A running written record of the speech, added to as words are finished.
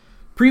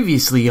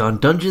Previously on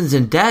Dungeons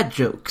and Dad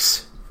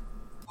Jokes.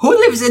 Who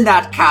lives in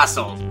that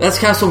castle? That's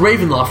Castle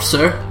Ravenloft,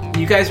 sir.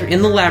 You guys are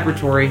in the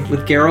laboratory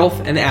with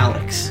Geralf and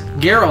Alex.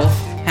 Geralf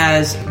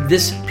has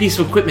this piece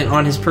of equipment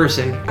on his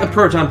person. A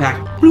proton pack.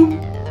 Bloop.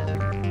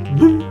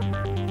 Bloop.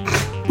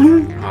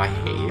 Bloop. I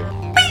hate you.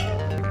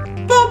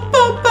 Boop,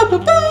 boop, boop,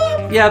 boop,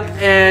 boop. Yep,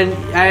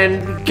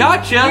 and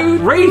gotcha!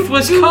 Wraith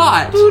was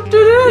caught!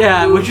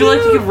 Yeah, would you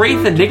like to give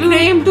Wraith a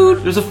nickname?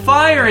 There's a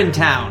fire in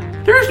town.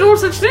 There's no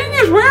such thing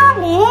as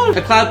werewolves!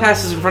 A cloud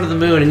passes in front of the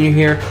moon and you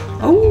hear,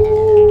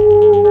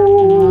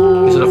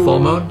 oh. Is it a full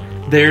moon?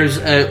 There's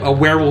a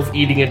werewolf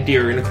eating a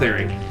deer in a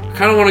clearing. I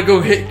kind of want to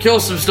go kill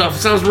some stuff. It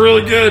sounds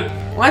really good.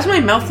 Why does my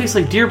mouth taste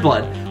like deer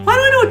blood? Why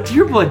do I know what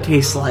deer blood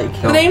tastes like?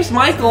 The name's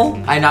Michael.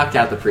 I knocked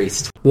out the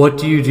priest. What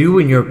do you do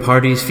when your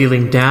party's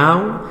feeling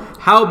down?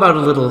 How about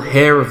a little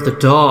hair of the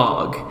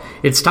dog?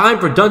 It's time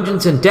for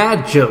Dungeons and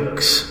Dad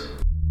Jokes.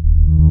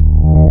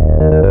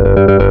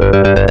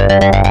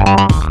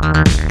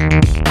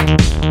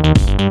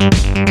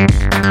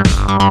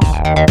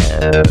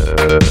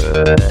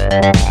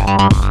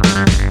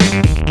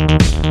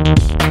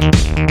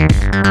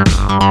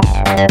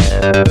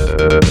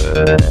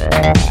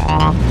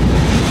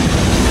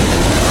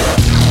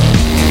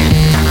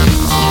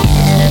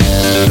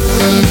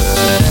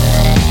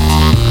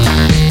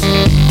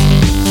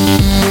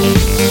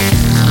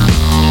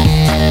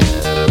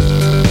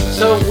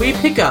 So we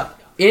pick up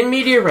in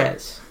media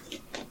res,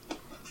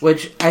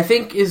 which I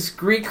think is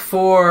Greek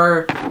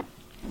for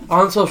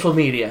on social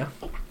media.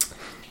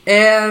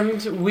 And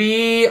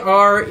we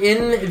are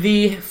in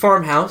the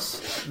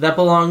farmhouse that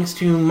belongs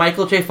to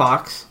Michael J.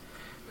 Fox,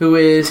 who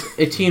is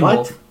a teen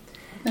wolf.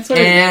 That's what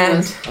his name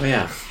was. Oh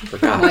yeah,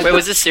 forgot. Wait,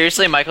 was this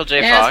seriously Michael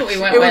J. Yeah, Fox? that's what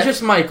we went It with. was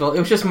just Michael. It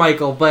was just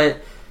Michael, but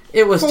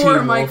it was Teen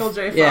Wolf. Michael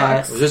J. Fox. Yeah.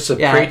 Was this a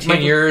pre-teen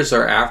Michael- years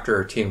or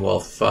after Teen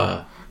Wolf?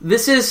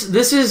 This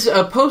is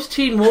a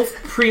post-Teen Wolf,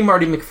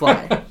 pre-Marty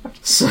McFly.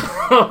 So,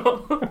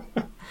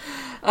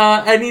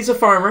 and he's a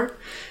farmer,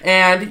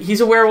 and he's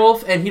a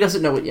werewolf, and he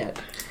doesn't know it yet.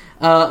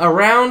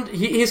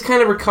 He's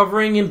kind of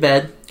recovering in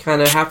bed,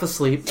 kind of half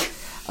asleep.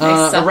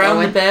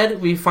 Around the bed,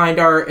 we find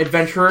our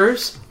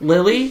adventurers,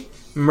 Lily,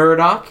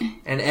 Murdoch,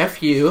 and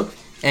F.U.,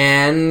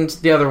 and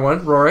the other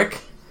one, Rorik,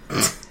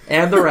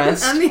 and the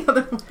rest. And the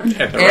other one.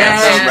 And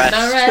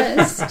the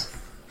rest.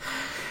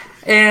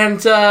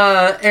 And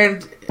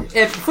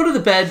at the foot of the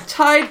bed,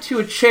 tied to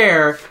a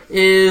chair,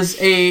 is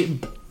a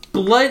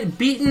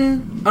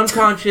beaten,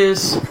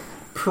 unconscious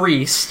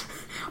priest.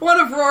 One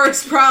of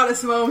Rorik's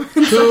proudest moments.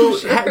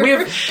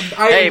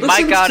 Hey,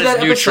 my god is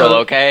neutral,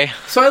 okay?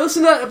 So I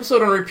listened to that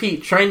episode on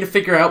repeat, trying to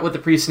figure out what the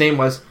priest's name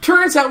was.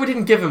 Turns out we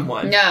didn't give him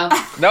one.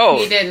 No,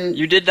 he didn't.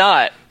 You did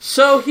not.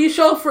 So he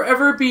shall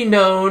forever be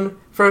known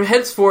from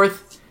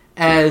henceforth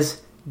as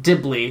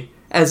Dibley,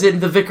 as in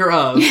the vicar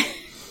of.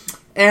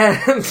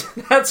 And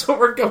that's what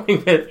we're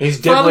going with. He's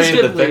Father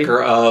Dibley, the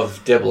vicar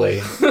of Dibley.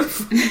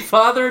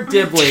 Father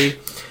Dibley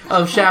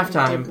of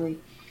Shafttime.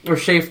 Or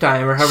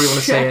Shaftime, or however you want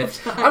to say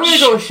it. I'm going to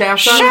go with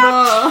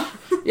Shafttime.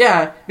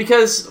 Yeah,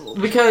 because talk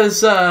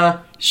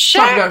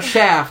about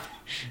Shaft.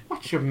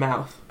 Watch your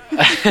mouth.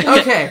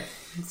 Okay,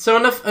 so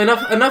enough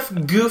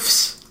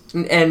goofs,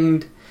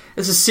 and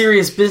this is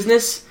serious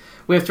business.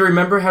 We have to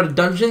remember how to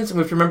dungeons, and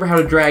we have to remember how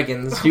to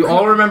dragons. Do you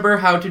all remember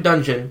how to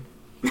dungeon?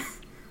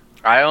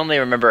 I only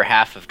remember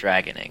half of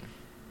dragoning.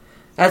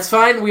 That's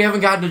fine, we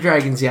haven't gotten to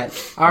dragons yet.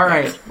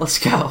 Alright, let's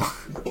go.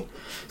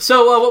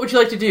 So, what would you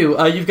like to do?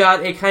 You've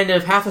got a kind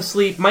of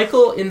half-asleep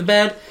Michael in the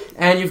bed,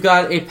 and you've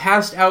got a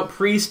passed-out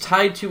priest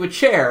tied to a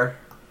chair.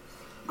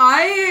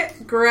 I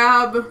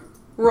grab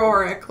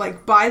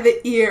Rorik, by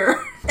the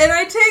ear, and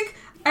I take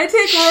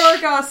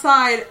Rorik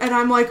outside, and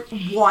I'm like,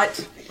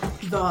 what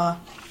the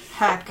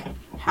heck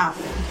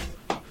happened?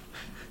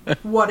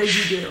 What did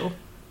you do?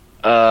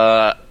 Been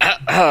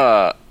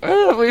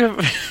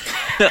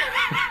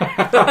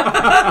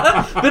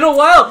a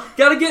while.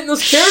 Gotta get in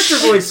those character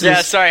voices.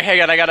 Yeah, sorry,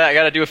 hang on, I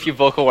gotta do a few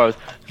vocal ones.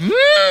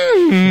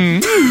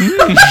 Kermit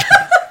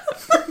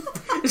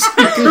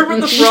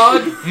the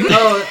Frog.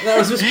 Oh, that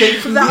was just big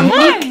from that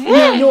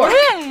New York.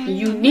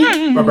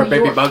 Unique. Rubber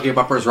baby buggy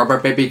bumpers, rubber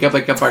baby gubby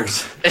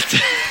gubbers.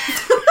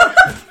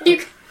 You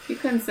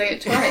couldn't say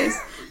it twice.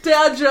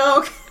 Dad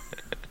joke.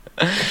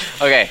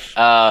 Okay,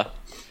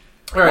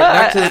 Alright,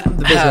 back to the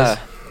business.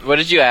 What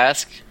did you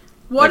ask?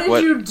 What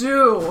did you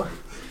do?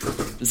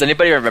 Does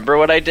anybody remember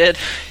what I did?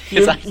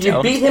 'Cause I You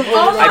don't. beat him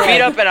over the I beat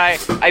head.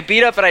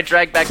 up and I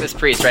dragged back this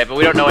priest, right? But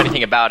we don't know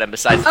anything about him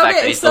besides the fact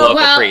that he's the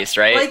local priest,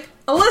 right?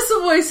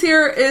 Alyssa voice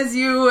here is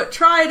you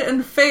tried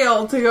and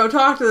failed to go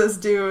talk to this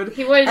dude.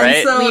 He was And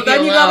Right. so leave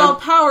then you you got alone. all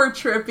power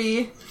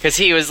trippy. Because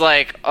he was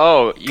like,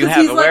 "Oh, you 'Cause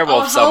have he's a like,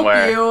 werewolf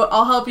somewhere."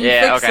 I'll help you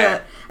Yeah, fix okay.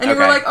 it. And you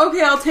were Okay. like,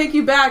 okay, I'll take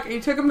you back. And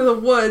you took him to the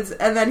woods,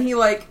 and then he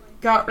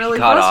got really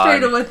Caught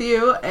frustrated on. with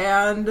you,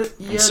 and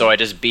you So I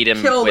just beat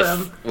him killed with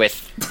him. You Nearly.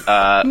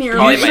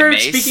 probably my started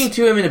mace. speaking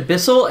to him in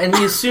Abyssal, and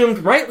he assumed,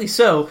 rightly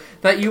so,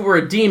 that you were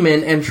a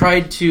demon and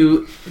tried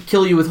to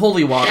kill you with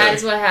holy water. That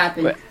is what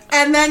happened.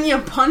 and then you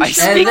punch I him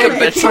speak in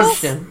the Abyssal. face.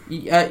 Punched him.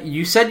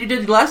 You said you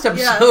did last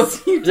episode.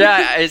 Yes, you did.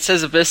 Yeah, it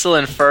says Abyssal,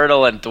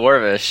 Infernal, and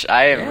Dwarvish.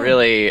 I am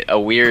really a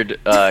weird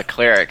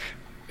cleric.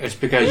 It's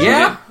because you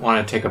didn't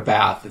want to take a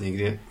bath and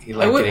he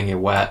liked getting you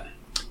wet.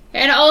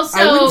 And also,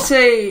 I wouldn't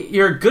say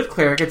you're a good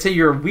cleric. I'd say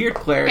you're a weird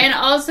cleric. and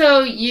also,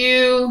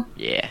 you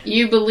Yeah.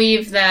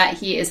 believe that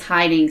he is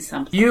hiding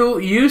something.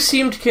 You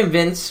seemed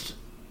convinced,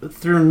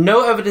 through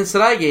no evidence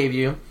that I gave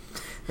you,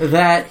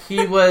 that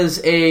he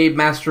was a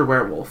master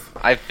werewolf.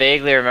 I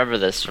vaguely remember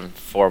this from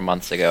 4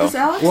 months ago. Is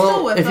Alex still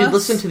Well, with if us? you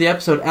listen to the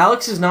episode,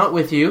 Alex is not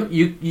with you.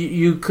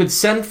 You could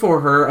send for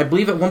her. I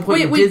believe at one point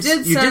Wait, you we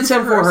did did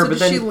send for her, so but did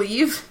then she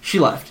leave? she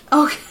left.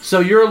 Okay.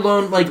 So you're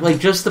alone, like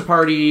just the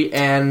party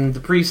and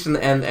the priest and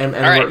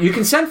right. you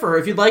can send for her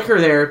if you'd like her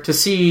there to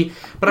see.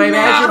 But I Nah,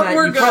 imagine that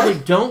we're you good. probably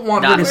don't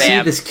want her Nah, to see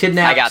fam. this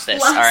kidnapped. I got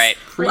this. Less- All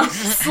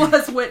right.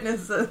 Less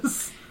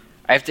witnesses.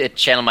 I have to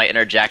channel my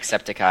inner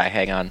Jacksepticeye.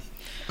 Hang on.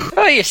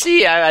 Oh, you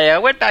see, I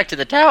went back to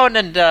the town,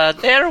 and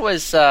there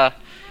was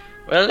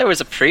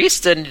a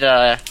priest, and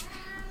I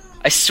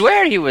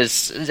swear there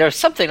was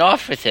something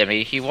off with him.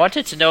 He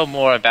wanted to know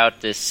more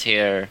about this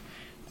here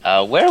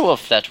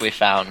werewolf that we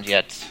found,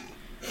 yet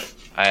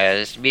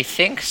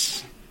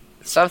methinks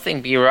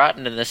something be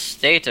rotten in the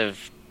state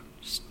of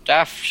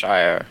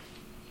Staffshire.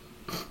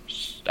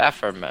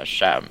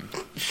 Staffordshire.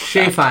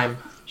 Shafheim.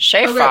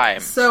 Shafheim. Okay,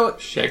 so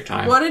Shake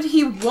time. what did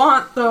he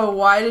want though?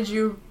 Why did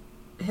you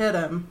hit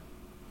him?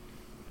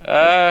 He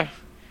Why is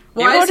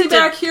he wanted to-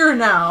 back here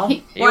now?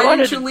 he Why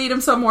wanted didn't you to- lead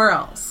him somewhere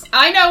else?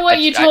 I know what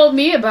you I- told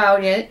me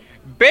about it.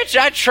 Bitch,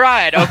 I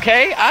tried,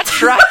 okay? I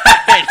tried.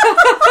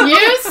 You I'm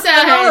not a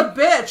said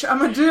bitch.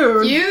 I'm a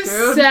dude. you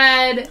dude.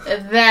 said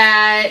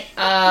that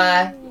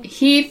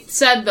he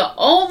said the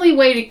only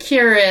way to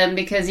cure him,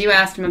 because you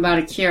asked him about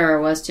a cure,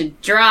 was to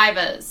drive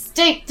a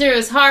stake through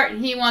his heart,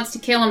 and he wants to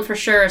kill him for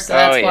sure. So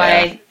that's Oh,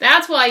 yeah.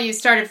 that's why you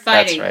started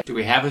fighting. That's right. Do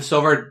we have a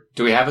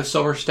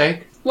silver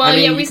stake? Well, I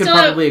mean, yeah, you we could still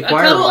have, probably a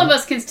acquire couple one. of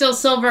us can still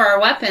silver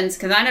our weapons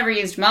because I never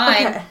used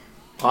mine. Okay.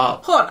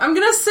 Well, Hold on. I'm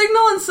gonna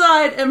signal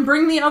inside and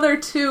bring the other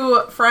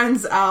two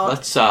friends out.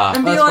 let's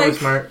and be That's like, really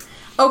smart.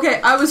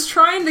 okay, I was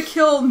trying to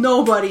kill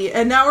nobody,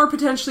 and now we're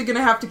potentially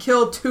gonna have to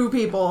kill two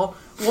people,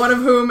 one of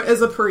whom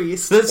is a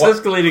priest. This What?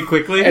 escalated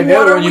quickly. and the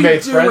What other are one you we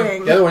made doing?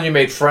 friends. The other one you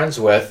made friends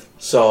with,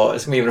 so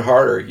it's gonna be even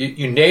harder.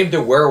 You named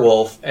a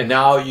werewolf, and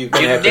now you're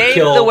gonna You have to named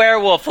kill the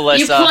werewolf, You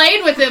Alyssa.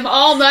 played with him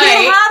all He night.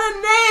 had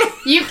a name!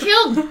 You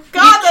killed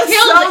God, that you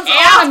killed sounds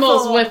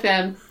animals awful. with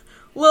him.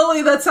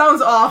 Lily, that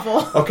sounds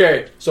awful.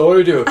 Okay, so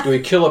what do? Do we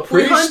kill a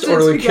priest hunted or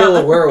do we kill a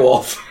together.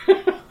 werewolf?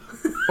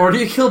 Or do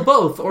you kill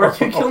both? Or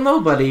do you kill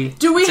nobody?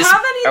 Do we Just- have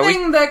are we-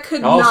 anything that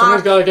could Oh, somebody's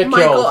knock gotta get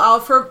Michael killed.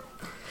 out for...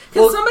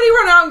 Can somebody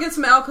run out and get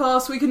some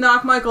alcohol so we can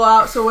knock Michael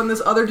out so when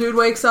this other dude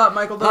wakes up,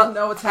 Michael doesn't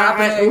know what's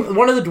happening?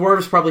 One of the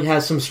dwarves probably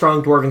has some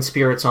strong dwarven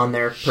spirits on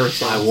their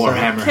person. My so-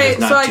 Warhammer Okay, has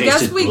not so I guess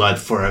tasted we- blood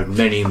for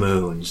many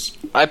moons.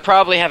 I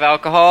probably have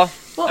alcohol.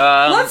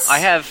 Well, let's... I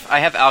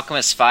have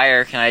Alchemist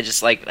Fire. Can I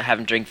just have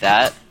him drink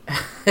that?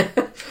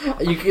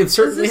 You can Is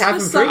certainly this have him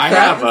just drink I something-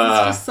 that. have is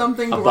this just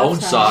something a dwarves bone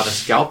have? saw and a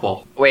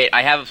scalpel. Wait,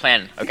 I have a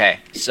plan. Okay,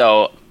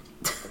 so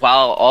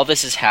while all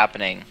this is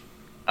happening,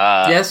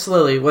 Yes,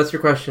 Lily, what's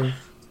your question?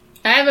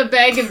 I have a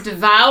bag of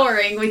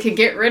devouring. We could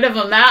get rid of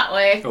him that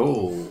way.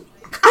 Oh.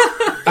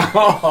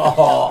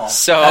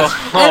 so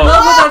I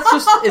love that that's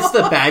just, it's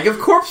the bag of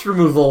corpse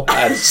removal.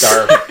 That's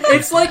dark.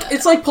 It's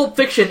like Pulp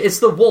Fiction. It's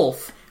the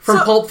wolf from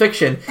So- Pulp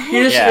Fiction.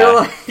 You just Yeah. feel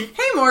like...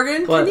 Hey,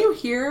 Morgan, What? can you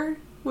hear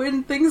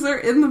when things are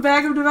in the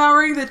bag of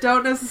devouring that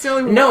don't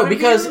necessarily No, want to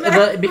because be in the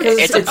bag?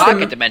 it's a it's pocket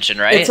the- dimension,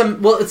 right?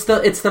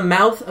 It's the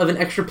mouth of an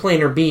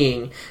extraplanar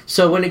being.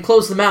 So when it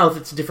closes the mouth,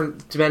 it's a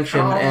different dimension,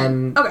 Oh.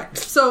 and Okay,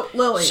 so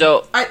Lily,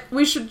 So-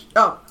 we should.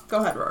 Oh, go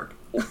ahead, Rourke.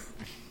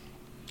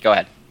 Go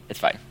ahead. It's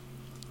fine.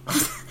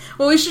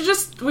 Well, we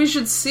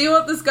should see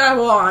what this guy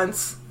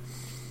wants,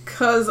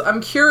 cause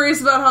I'm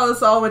curious about how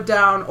this all went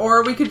down.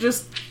 Or we could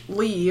just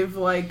leave.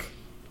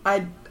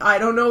 I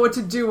don't know what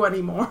to do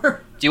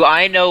anymore. Do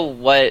I know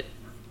what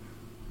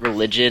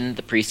religion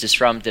the priest is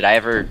from? Did I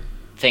ever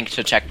think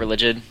to check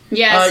religion?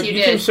 Yes, you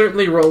you can did.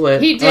 certainly roll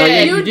it. He did.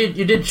 Yeah, You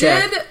you did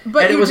check, did,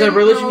 but and it you was a didn't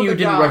religion know you the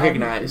didn't god.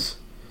 recognize.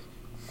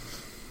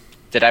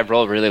 Did I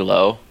roll really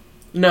low?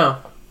 No,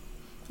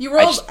 You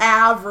rolled just-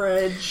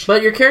 average.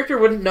 but your character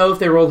wouldn't know if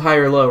they rolled high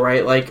or low,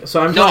 right?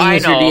 So I'm No, telling you I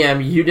as your know.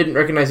 DM, you didn't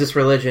recognize this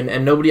religion,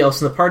 and nobody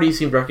else in the party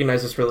seemed to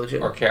recognize this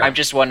religion. Or care. I'm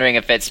just wondering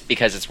if it's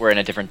because we're in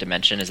a different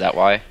dimension. Is that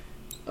why?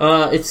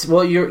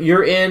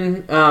 You're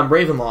in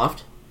Ravenloft,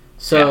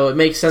 so Yeah. it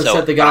makes sense So,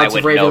 that the but I gods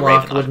of wouldn't know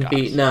Ravenloft Ravenloft wouldn't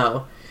be gods.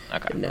 no.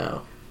 Okay,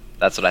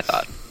 that's what I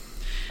thought.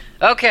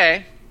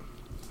 Okay.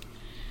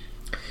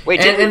 Wait,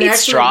 And- did we and meet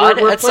actually,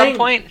 Strahd we're at some playing-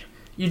 point?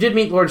 You did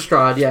meet Lord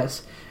Strahd,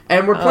 yes.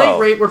 And we're Oh.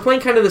 playing we're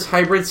playing kind of this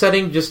hybrid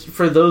setting, just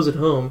for those at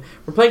home.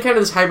 We're playing kind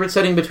of this hybrid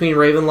setting between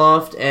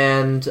Ravenloft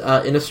and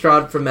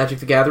Innistrad from Magic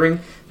the Gathering,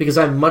 because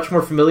I'm much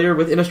more familiar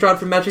with Innistrad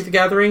from Magic the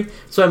Gathering.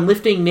 So I'm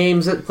lifting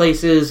names at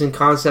places and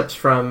concepts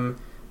from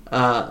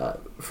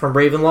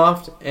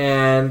Ravenloft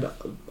and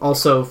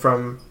also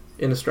from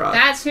Innistrad.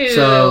 That's who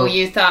So-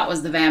 you thought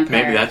was the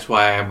vampire. Maybe that's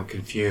why I'm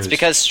confused.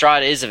 Because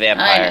Strahd is a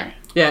vampire.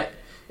 Yeah,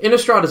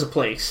 Innistrad is a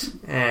place,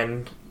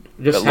 and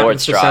just But Lord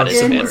happens to Strahd sound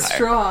is a In similar. vampire.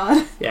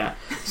 Strahd. Yeah.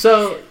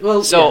 So,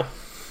 well, So,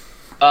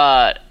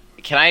 yeah.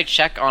 can I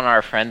check on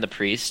our friend the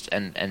priest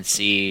and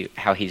see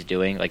how he's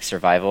doing, like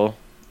survival?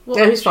 Well,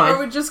 Yeah, he's fine. Are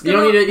we just You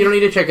gonna? don't need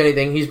to check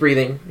anything. He's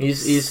breathing.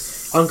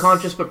 He's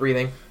unconscious but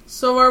breathing.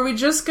 So are we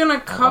just gonna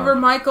cover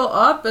Michael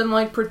up and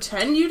like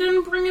pretend you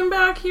didn't bring him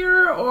back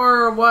here,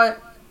 or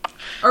what?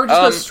 Are we just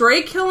gonna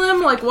straight kill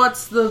him? Like, what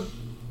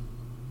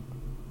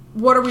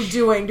are we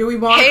doing? Do we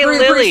want? Hey, to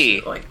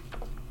Lily! Like,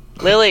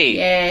 Lily,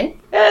 Yeah.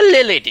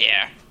 Lily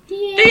dear, do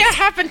you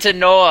happen to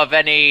know of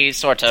any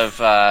sort of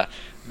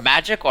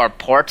magic or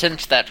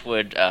portent that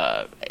would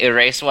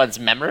erase one's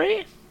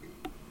memory?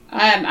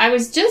 I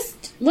was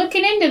just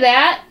looking into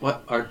that.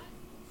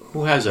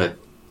 Who has a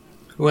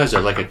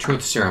like a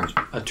truth serum,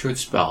 a truth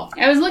spell?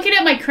 I was looking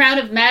at my Crown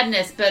of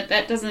Madness, but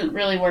that doesn't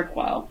really work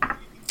well.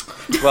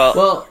 Well,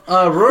 Well,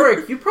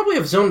 Rorik, you probably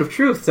have Zone of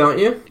Truth, don't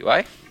you? do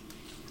I?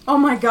 oh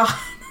my god!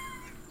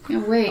 Oh,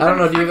 wait. I don't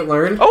know. Do you have it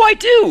learned? Oh, I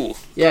do.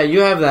 Yeah, you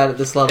have that at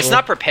this level. It's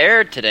not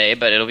prepared today,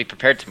 but it'll be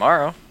prepared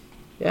tomorrow.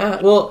 Yeah.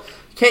 Well,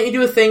 can't you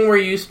do a thing where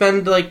you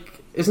spend like?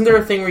 Isn't there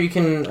a thing where you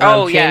can?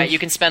 Yeah, change- you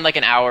can spend like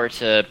an hour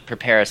to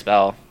prepare a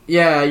spell.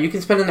 Yeah, you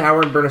can spend an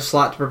hour and burn a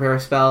slot to prepare a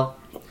spell.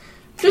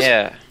 Just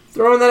Yeah.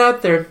 throwing that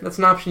out there. That's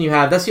an option you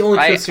have. That's the only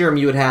truth serum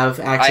you would have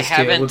access to.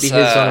 haven't, Would be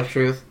his Zone of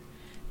Truth.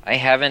 I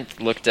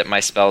haven't looked at my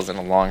spells in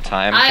a long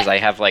time because I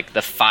have like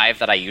the 5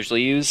 that I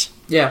usually use.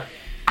 Yeah.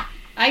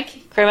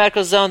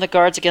 Chromatic Zone that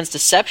guards against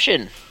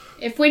deception.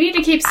 If we need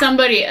to keep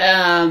somebody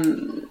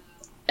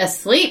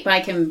asleep,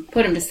 I can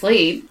put him to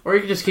sleep. Or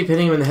you could just keep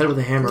hitting him in the head with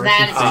a hammer.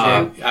 That's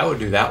true. I would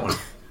do that one.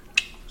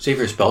 Save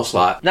your spell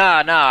slot.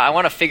 Nah, I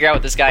want to figure out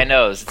what this guy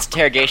knows. It's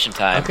interrogation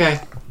time. Okay.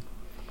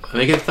 Let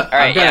me get. All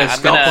right, yeah,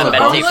 I'm gonna Are we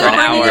meditate for an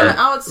bringing hour. him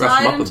outside Rough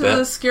him up a into bit.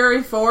 the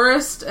scary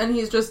forest, and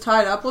he's just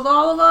tied up with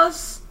all of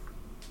us?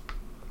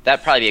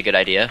 That'd probably be a good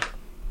idea.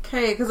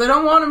 Okay, because I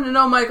don't want him to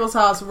know Michael's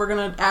house. We're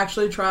gonna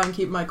actually try and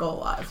keep Michael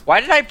alive.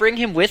 Why did I bring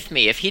him with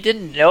me? If he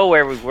didn't know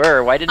where we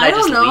were, why didn't I, I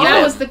just don't know. leave That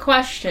him? was the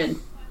question.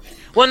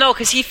 Well, no,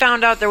 because he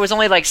found out there was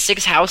only like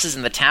 6 houses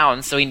in the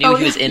town, so he knew Oh,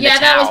 he was in Yeah, the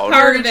that town. was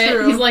part of Very it.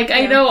 true. He's like,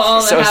 I Yeah. know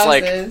all the So it's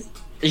like- houses.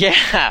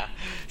 Yeah,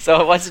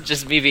 so it wasn't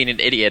just me being an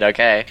idiot.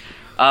 Okay,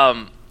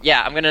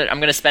 yeah, I'm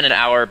gonna spend an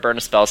hour, burn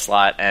a spell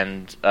slot,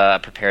 and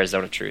prepare a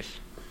Zone of Truth.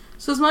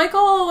 So is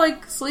Michael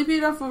like sleepy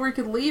enough where we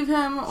could leave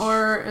him,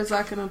 or is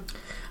that gonna?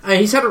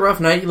 He's had a rough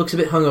night. He looks a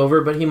bit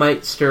hungover, but he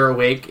might stir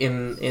awake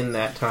in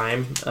that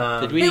time.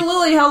 Did we? Hey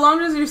Lily, how long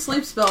does your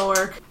sleep spell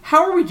work?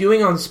 How are we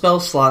doing on spell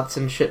slots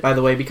and shit, by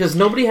the way? Because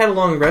nobody had a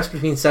long rest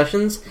between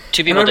sessions.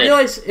 2 people and I did.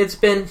 realize it's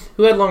been...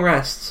 Who had long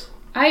rests?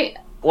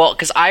 Well,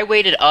 because I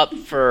waited up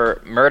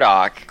for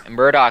Murdoch, and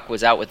Murdoch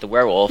was out with the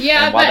werewolf,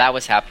 Yeah, and while but that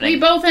was happening... We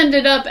both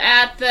ended up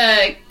at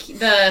the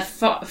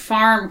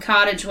farm,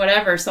 cottage,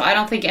 whatever, so I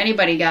don't think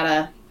anybody got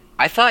a...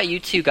 I thought you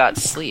two got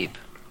sleep.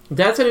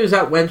 Dad said he was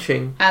out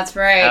wenching. That's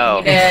right, Oh.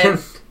 he did.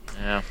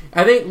 Yeah.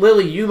 I think,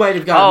 Lily, you might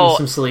have gotten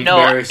some sleep. No,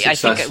 Very I think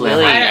successfully.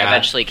 Lily I-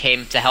 eventually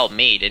came to help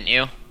me, didn't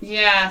you?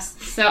 Yeah,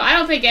 so I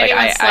don't think Like,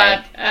 anyone I-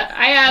 slept.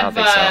 I have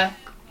don't think so.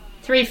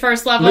 3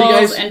 first you levels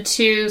guys- and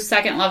 2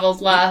 second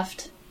levels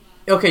left.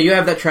 Okay, you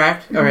have that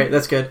tracked? Alright,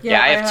 that's good.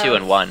 Yeah, I have 2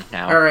 and 1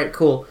 now. Alright,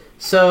 cool.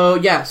 So,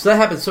 yeah, so that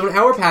happens. So an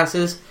hour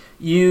passes,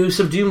 you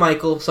subdue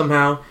Michael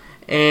somehow,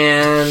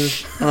 and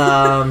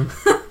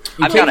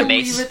you I've got a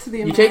mace. Leave it to the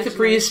You take the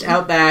priest imagination.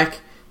 out back,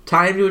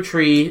 tie him to a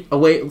tree,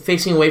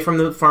 facing away from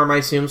the farm, I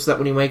assume, so that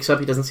when he wakes up,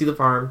 he doesn't see the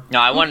farm. No,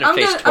 I wanted to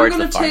face I'm towards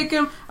gonna the farm. take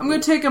him. I'm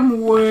gonna take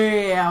him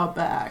way out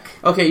back.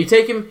 Okay, you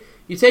take him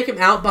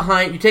out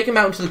behind. You take him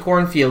out into the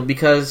cornfield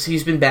because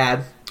he's been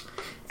bad,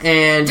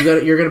 and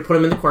you're gonna put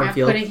him in the I'm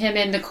cornfield. putting him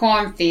in the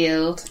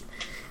cornfield.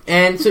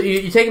 And so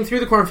you take him through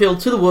the cornfield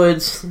to the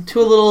woods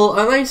to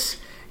a nice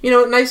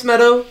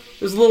meadow.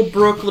 There's a little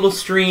brook, a little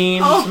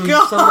stream, Oh, some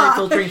God. sunlight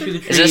filtering through the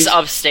trees. Is this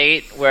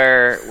upstate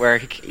where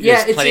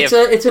Yeah, there's plenty it's of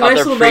a nice other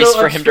little priests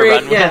meadow for him to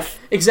run yeah, with?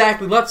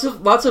 exactly. Lots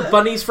of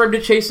bunnies for him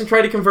to chase and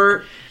try to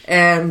convert,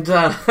 and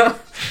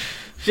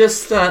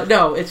it's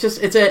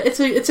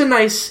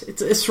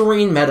a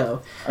serene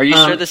meadow. Are you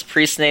sure this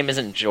priest's name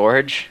isn't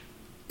George?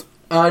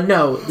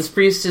 No, this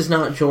priest is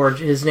not George.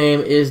 His name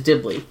is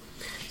Dibley.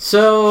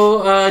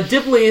 So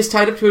Dibley is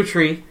tied up to a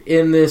tree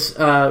in this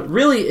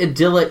really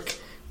idyllic,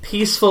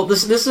 peaceful.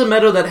 This is a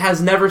meadow that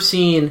has never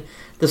seen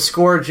the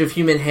scourge of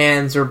human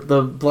hands or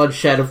the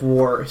bloodshed of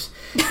wars.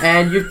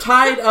 And you've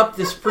tied up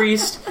this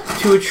priest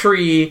to a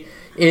tree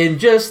in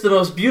just the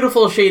most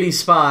beautiful, shady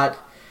spot.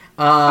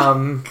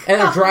 And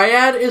a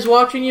dryad is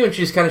watching you, and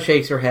she just kind of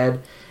shakes her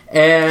head.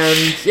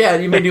 And yeah,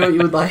 you may do what you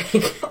would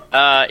like.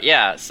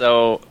 Yeah,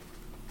 so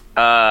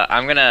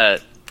I'm gonna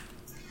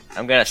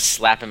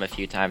slap him a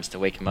few times to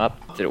wake him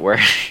up. Did it work?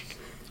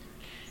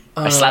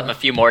 I slap him a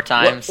few more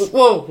times.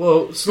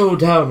 Whoa, slow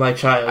down, my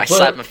child. I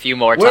slap him a few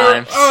more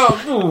Where- times.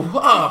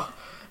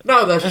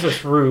 Now that's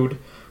just rude.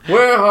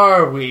 Where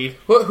are we?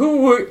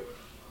 Who were...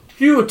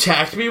 You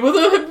attacked me with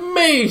a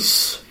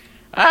mace.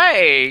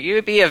 Hi,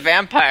 you be a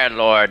vampire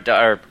lord,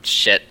 or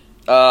shit.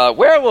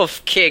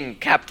 Werewolf king,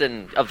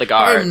 captain of the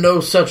guard. I'm no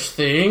such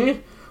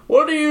thing.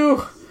 What are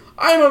you?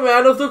 I'm a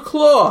man of the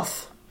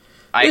cloth.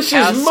 This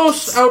is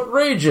most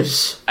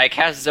outrageous. I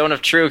cast Zone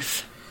of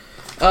Truth.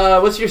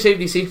 What's your save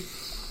DC?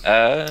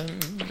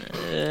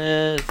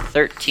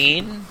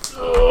 13.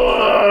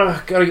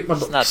 Gotta get my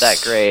books. It's not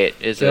that great,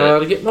 is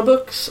Gotta it? get my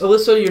books.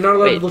 Alyssa, you're not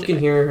allowed to Wait, look in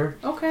here.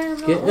 Okay, I'm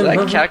Get not. Did I in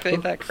my calculate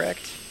book. that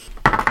correct?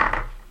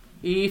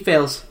 He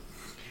fails.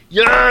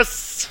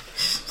 Yes!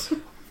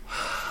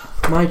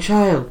 My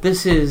child,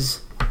 this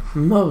is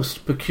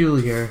most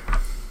peculiar.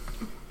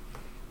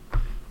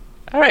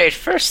 Alright,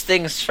 first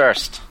things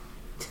first.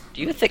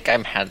 Do you think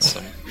I'm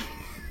handsome?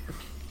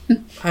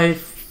 I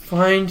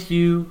find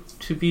you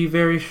to be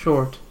very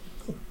short.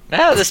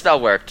 Ah, the spell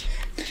worked.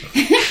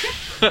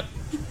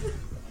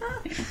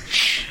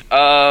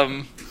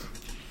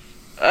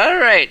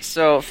 Alright,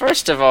 so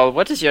first of all,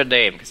 what is your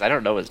name? Because I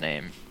don't know his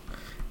name.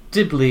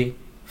 Dibley.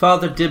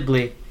 Father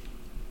Dibley.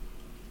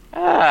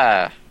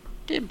 Ah,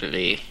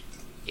 Dibley.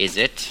 Is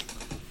it?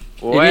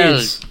 Well,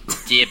 is.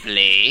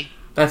 Dibley,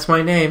 That's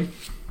my name.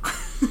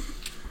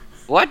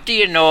 what do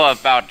you know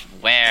about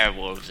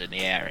werewolves in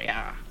the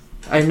area?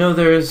 I know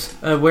there's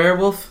a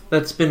werewolf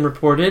that's been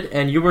reported,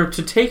 and you were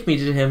to take me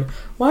to him.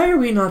 Why are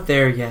we not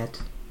there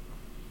yet?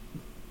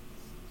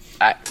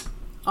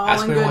 All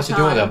Ask in me what he good wants to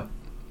do with time. him.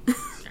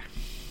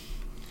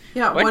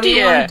 Yeah, What what do do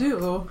you you- want to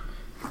do?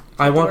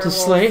 I want to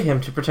Werewolf. slay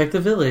him to protect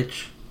the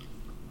village.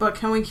 But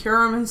can we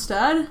cure him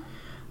instead?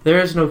 There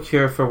is no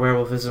cure for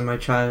werewolfism, my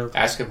child.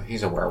 Ask him if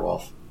he's a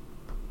werewolf.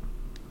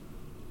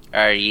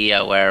 Are ye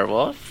a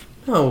werewolf?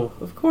 No,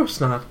 of course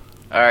not.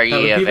 Are That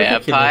would ye a be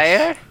ridiculous.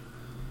 vampire?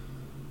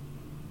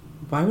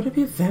 Why would I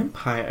be a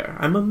vampire?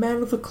 I'm a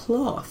man of the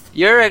cloth.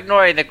 You're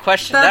ignoring the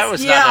question. That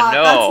was yeah, not a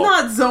no. that's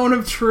not Zone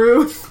of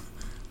Truth.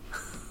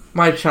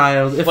 My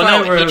child, if well,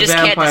 I no, were he a just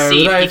can't vampire,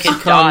 deceive. would I He have can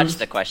succumbed? dodge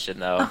the question,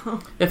 though.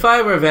 If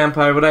I were a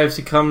vampire, would I have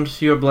succumbed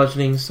to your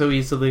bludgeoning so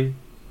easily?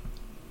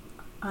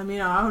 I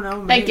mean, I don't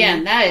know. Maybe.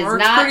 Again, that is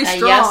Orc's not pretty a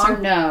strong. yes or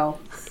no.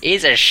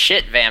 He's a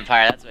shit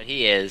vampire. That's what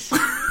he is. He's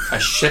a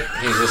shit.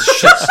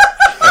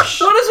 What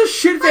does a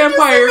shit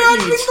vampire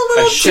Imagining eat? the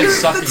little A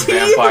shit-sucking the teeth,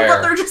 vampire.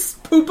 but they're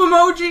just poop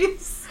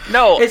emojis.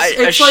 No, It's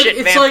a like- shit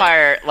it's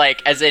vampire,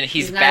 like, as in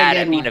he's He's not bad a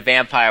at good being one. a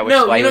vampire, which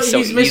No, is why you he know, was so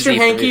he's easy Mr.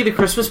 for Hanky, me. the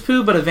Christmas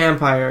poo, but a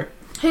vampire.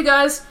 Hey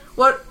guys,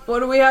 what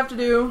do we have to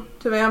do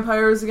to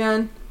vampires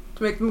again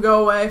to make them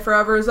go away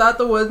forever? Is that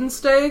the wooden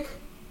stake?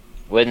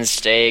 Wooden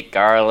steak,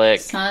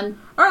 garlic. Son.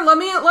 All right, let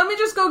me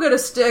just go get a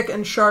stick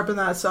and sharpen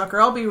that sucker.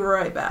 I'll be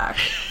right back.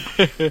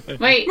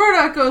 Wait,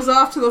 Murdoch goes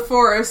off to the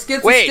forest,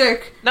 gets Wait, a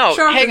stick, no,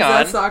 sharpens hang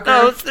that on. sucker.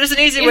 No, there's an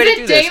easy Is way to it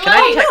do this. Can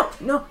I daylight?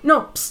 te-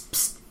 no, psst,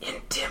 psst.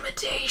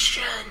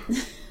 Intimidation.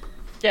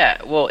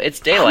 Yeah, well, it's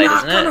I'm daylight,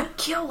 not isn't gonna it?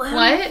 kill him.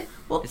 what?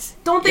 Well,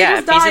 don't they yeah,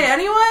 just if he's die in-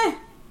 anyway?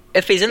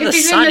 If he's in If the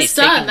he's sun, in the he's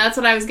sun, taking... that's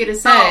what I was gonna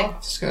say. Oh.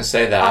 Just gonna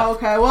say that. Oh,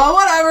 okay, well,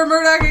 whatever.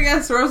 Murdoch, I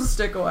guess, throws the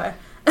stick away.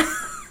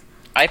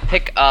 I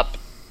pick up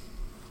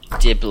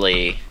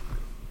Dibley,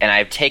 and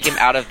I take him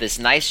out of this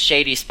nice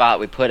shady spot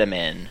we put him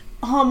in,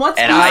 What's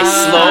and this?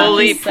 I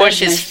slowly he said push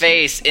his nice.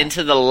 face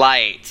into the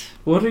light.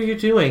 What are you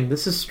doing?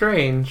 This is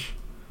strange.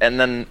 And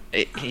then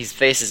his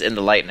face is in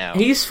the light now.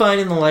 He's fine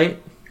in the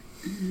light.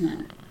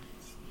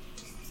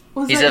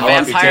 Was He's that- a How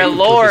if you vampire take-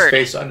 lord. Push his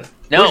face under,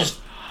 No.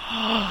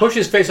 push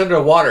his face under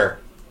the water.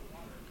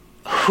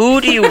 Who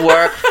do you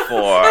work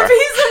for?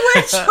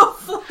 If he's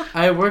a witch,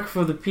 I work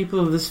for the people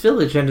of this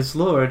village and its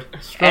lord,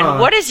 Strahd. And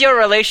what is your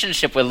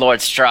relationship with Lord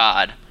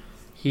Strahd?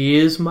 He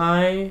is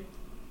my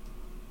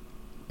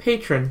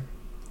patron.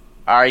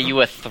 Are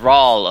you a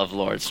thrall of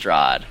Lord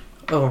Strahd?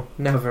 Oh,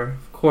 never.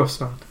 Of course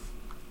not.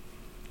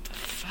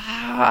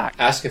 Fuck.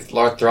 Ask if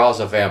Lord Thrall's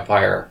a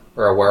vampire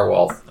or a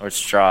werewolf. Lord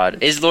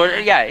Strahd. Is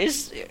Lord... Yeah,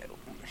 is...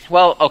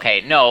 Well,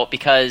 okay, no,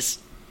 because...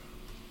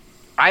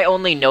 I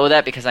only know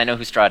that because I know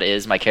who Strahd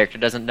is. My character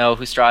doesn't know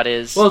who Strahd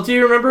is. Well, do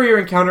you remember your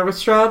encounter with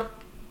Strahd?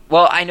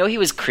 Well, I know he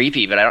was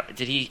creepy, but I don't...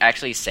 Did he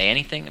actually say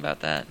anything about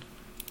that?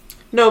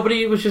 No, but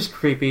he was just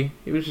creepy.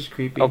 He was just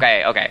creepy.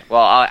 Okay.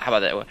 Well, how about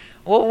that?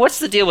 Well, what's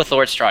the deal with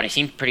Lord Strahd? He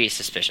seemed pretty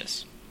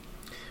suspicious.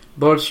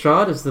 Lord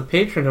Strahd is the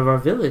patron of our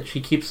village. He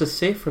keeps us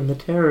safe from the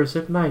terrors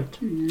at night.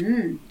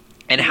 And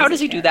how does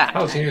he do that?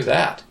 How does he do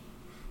that?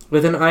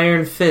 With an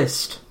iron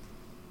fist.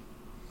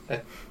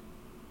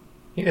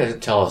 He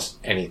doesn't tell us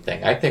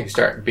anything. I think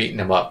start beating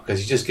him up because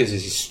he just gives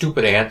us these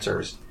stupid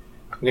answers.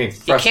 I'm getting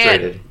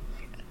frustrated.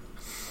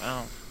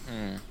 Well,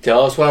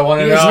 Tell us what I want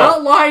to He know. has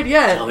not lied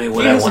yet. Tell me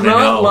what he I has wanna not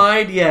know.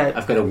 lied yet.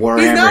 I've got a he's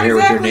warhammer not here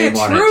with your exactly a name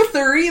on it.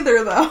 truther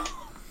either, though.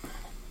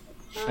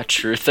 a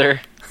truther?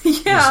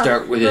 Yeah.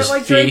 start with but his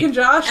like Drake feet. and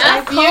Josh,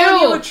 I'm F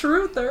calling you. you a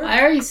truther. Why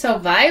are you so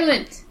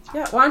violent?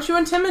 Yeah, why don't you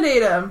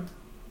intimidate him?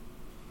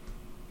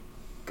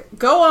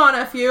 Go on,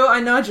 F.U. I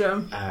nudge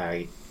him.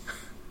 Alright,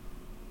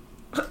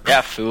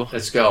 Yeah, fool.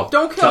 let's go.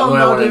 Don't kill Tell him, me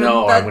what I want to Logan.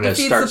 know or That I'm going to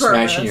defeats start the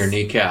purpose. smashing your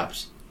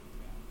kneecaps.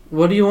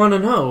 What do you want to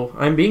know?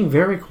 I'm being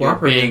very You're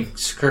cooperative. being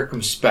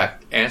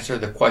circumspect. Answer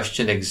the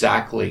question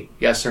exactly.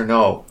 Yes or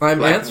no. I'm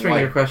Black and answering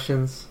white. your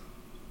questions.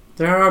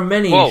 There are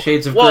many Whoa,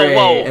 shades of whoa, gray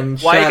whoa! and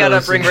Why you gotta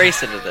shadows bring and-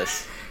 race into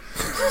this?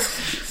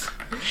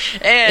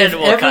 And If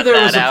we'll ever cut there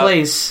that was a out.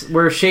 place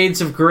where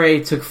shades of gray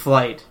took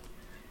flight,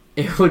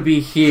 it would be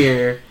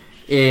here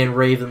in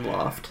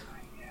Ravenloft.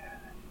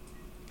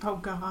 Oh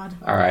God.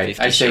 All right,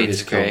 50 I say we Shades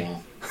just of kill Grey. them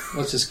all.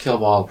 Let's just kill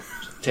them all.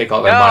 Take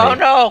all their No, money.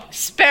 no,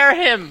 spare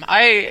him!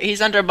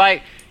 He's under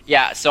my.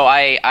 Yeah, so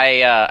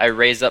I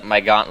raise up my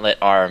gauntlet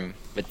arm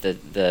with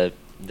the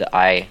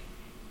eye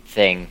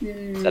thing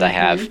that I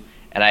have,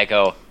 and I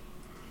go,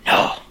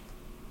 no,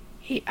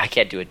 I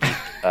can't do a deep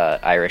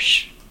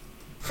Irish,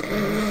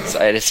 so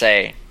I just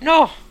say,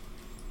 no,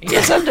 he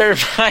is under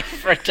my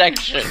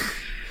protection.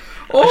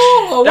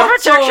 Oh, The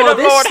what's protection all of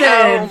this Lord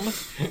then?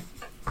 Helm.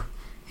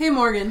 Hey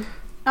Morgan,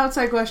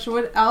 outside question: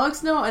 would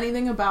Alex know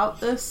anything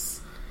about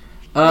this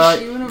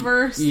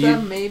universe you-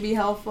 that may be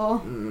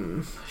helpful?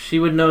 She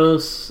would know,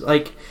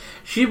 like,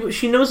 she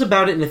knows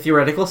about it in a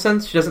theoretical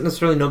sense. She doesn't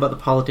necessarily know about the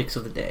politics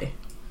of the day.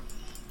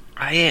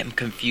 I am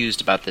confused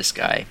about this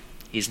guy.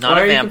 He's Why not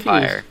are a you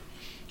vampire. confused?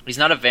 He's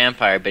not a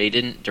vampire, but he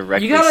didn't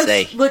directly You gotta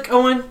say. look,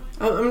 Owen.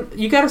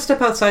 You gotta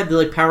step outside the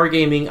like power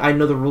gaming. I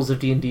know the rules of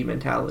D&D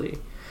mentality.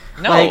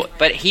 No, like,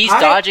 but he's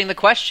I- dodging the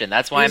question.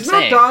 That's why He's I'm not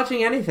saying.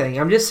 dodging anything.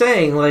 I'm just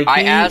saying, like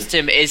I he- asked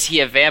him, is he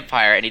a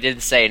vampire? And he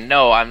didn't say,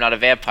 no, I'm not a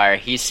vampire.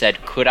 He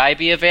said, could I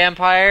be a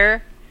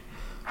vampire?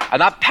 I'm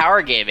not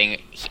power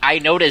gaming. I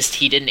noticed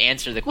he didn't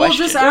answer the Well,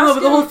 question. just No, ask but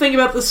the him- whole thing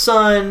about the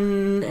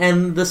sun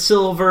and the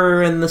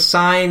silver and the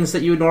signs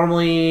that you would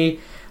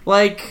normally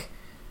like,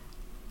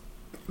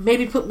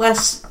 maybe put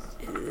less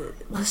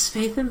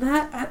faith in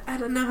that. I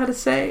don't know how to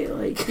say.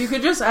 Like, You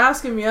could just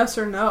ask him yes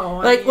or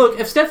no. I like, mean, look,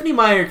 if Stephanie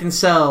Meyer can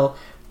sell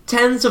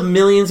tens of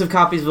millions of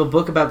copies of a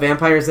book about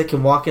vampires that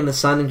can walk in the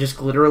sun and just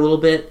glitter a little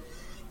bit,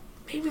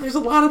 maybe there's a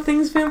lot of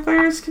things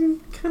vampires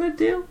can kind of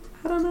do.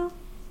 I don't know.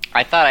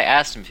 I thought I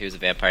asked him if he was a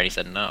vampire, and he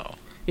said no.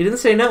 He didn't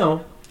say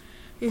no.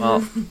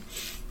 Well,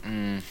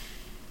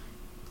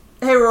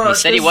 hey, Rourke. he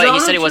said he does was. He Zone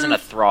said he of wasn't a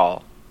Truth-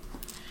 thrall.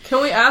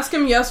 Can we ask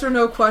him yes or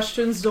no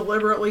questions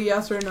deliberately?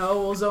 Yes or no?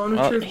 Will Zone of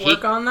Well, Truth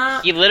work on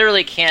that? He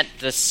literally can't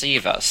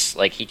deceive us.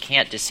 Like he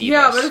can't deceive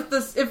Yeah, us.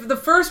 but if the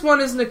first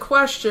one isn't a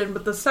question,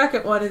 but the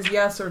second one is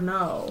yes or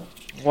no.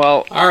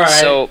 Well, All right.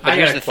 So, but I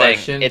here's got the a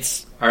question. thing.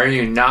 It's Are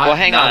you not, Well,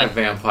 hang not on. a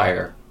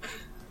vampire?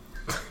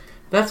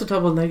 That's a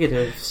double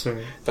negative,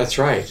 sir. That's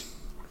right.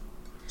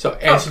 So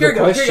answer here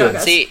the we go, here we go, question.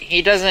 guys. see,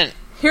 he doesn't.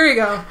 Here you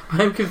go.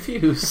 I'm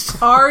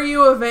confused. Are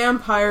you a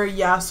vampire?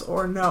 Yes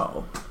or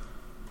no?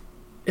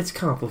 It's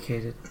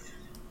complicated.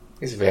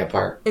 He's a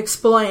vampire.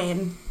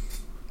 Explain.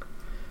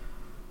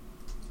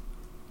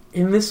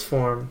 In this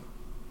form,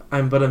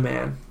 I'm but a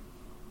man.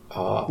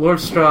 Oh, Lord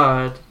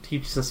Strahd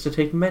teaches us to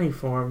take many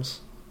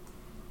forms.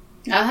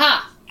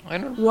 Aha! I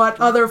don't.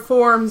 What other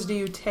forms do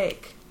you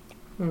take?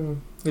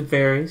 It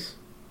varies.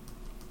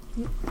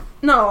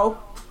 No.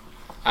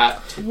 The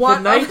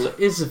What? night oth-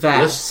 is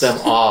vast. list them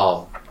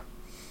all.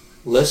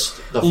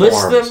 List the List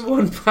forms. them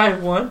one by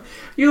one.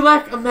 You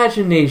lack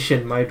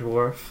imagination, my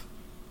dwarf.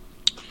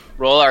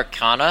 Roll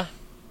Arcana.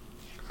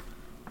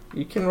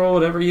 You can roll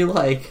whatever you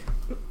like.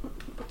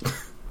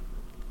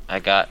 I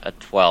got a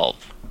 12.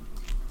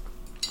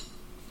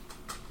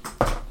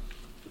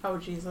 Oh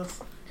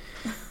Jesus.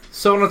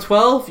 So on a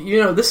 12,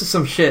 you know, this is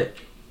some shit.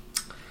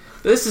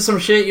 This is some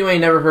shit you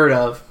ain't never heard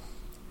of.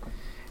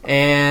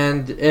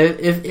 And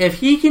if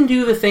he can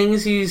do the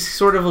things he's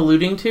sort of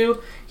alluding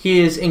to, he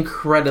is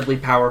incredibly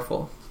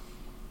powerful.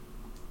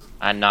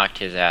 I knocked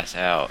his ass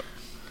out.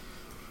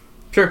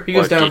 Sure, he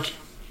goes Or down did-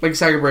 like a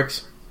sack of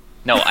bricks.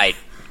 No, I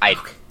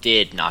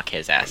did knock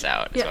his ass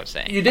out. Is Yeah, what I'm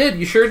saying. You did.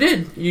 You sure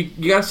did. You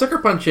got a sucker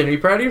punch in. Are you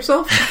proud of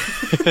yourself?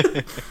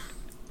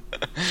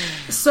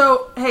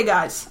 So, hey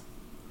guys,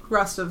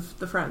 rest of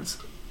the friends.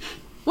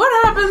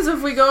 What happens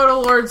if we go to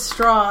Lord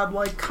Strahd,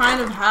 like,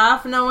 kind of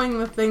half knowing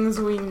the things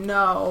we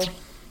know,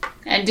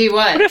 And do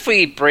what? What if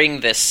we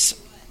bring this?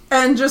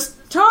 and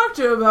just talk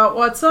to him about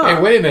what's up?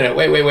 Hey, wait a minute.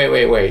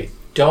 Wait.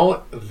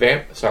 Don't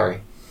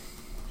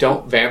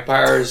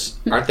vampires,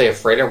 aren't they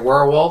afraid of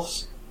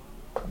werewolves?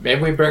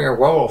 Maybe we bring our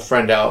werewolf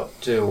friend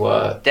out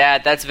to,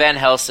 Dad, that's Van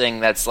Helsing.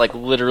 That's like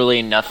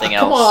literally nothing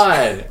Come else.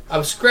 on!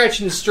 I'm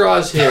scratching the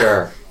straws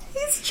here.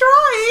 He's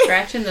trying!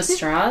 Scratching the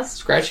straws?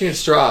 Scratching at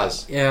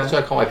straws. Yeah. That's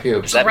what I call my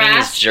pubes. Does that mean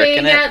he's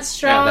jerking Grasping it? at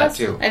straws?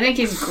 Yeah, that too. I think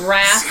he's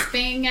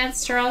grasping at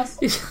straws.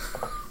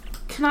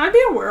 Can I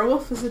be a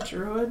werewolf as a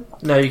druid?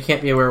 No, you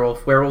can't be a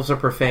werewolf. Werewolves are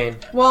profane.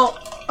 Well,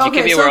 okay, You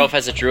can be a so, werewolf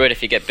as a druid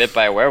if you get bit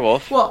by a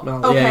werewolf, Well,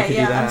 Well, okay, yeah, you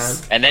can do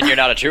yes. that. and then you're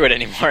not a druid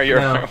anymore. You're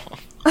No. a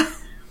werewolf.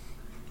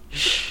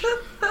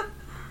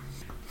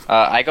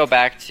 I go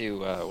back to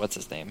what's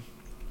his name?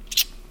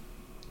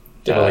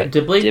 Dibbly.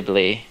 Dibley?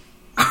 Dibley.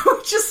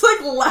 Just,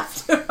 like,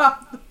 left him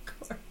out the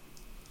corner.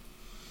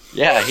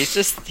 Yeah, he's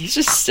just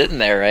sitting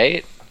there,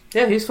 right?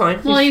 Yeah, he's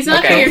fine. Well, he's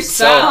not Okay, for your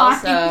so- spell,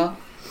 so...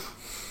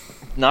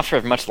 Not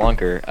for much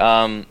longer.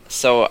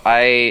 So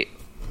I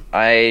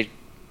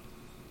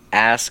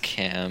ask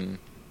him,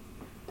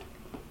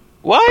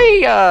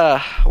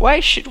 why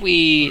should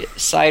we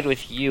side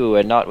with you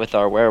and not with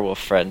our werewolf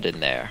friend in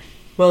there?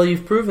 Well,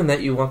 you've proven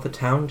that you want the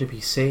town to be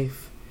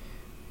safe.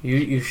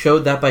 You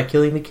showed that by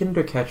killing the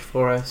Kindercatch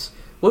for us.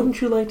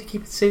 Wouldn't you like to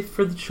keep it safe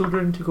for the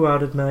children to go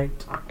out at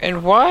night?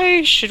 And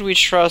why should we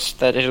trust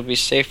that it'll be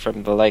safe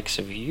from the likes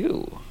of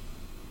you?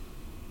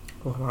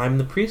 Well, I'm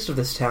the priest of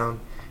this town.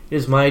 It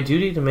is my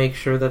duty to make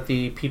sure that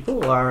the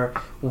people are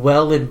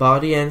well in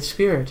body and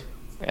spirit.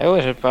 Well,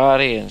 in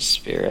body and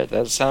spirit.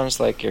 That sounds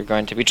like you're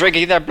going to be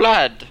drinking their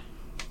blood.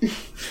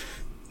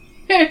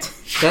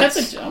 That's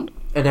a jump.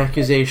 An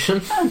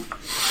accusation.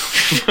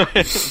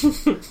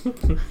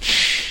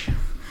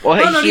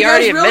 Well, he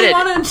already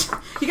admitted.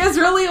 You guys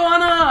really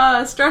want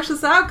to stretch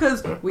this out?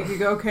 Because we could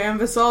go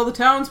canvass all the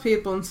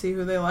townspeople and see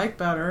who they like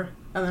better.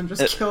 And then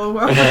just kill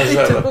whoever they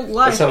don't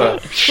like. Well,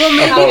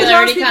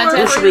 maybe the townspeople are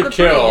Who should afraid we of the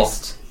kill?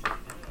 priest.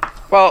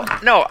 Well,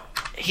 no.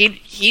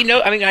 He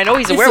know. I mean, I know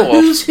he's a It's a werewolf.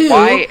 who's who.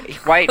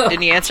 Why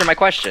didn't he answer my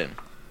question?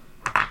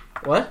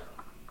 What?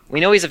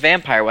 We know he's a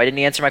vampire. Why didn't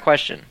he answer my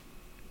question?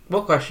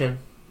 What question?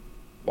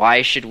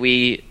 Why should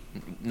we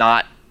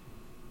not...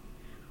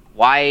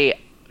 Why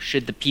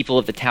should the people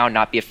of the town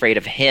not be afraid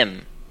of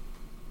him?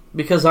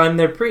 Because I'm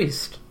their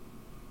priest.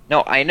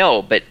 No, I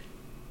know, but...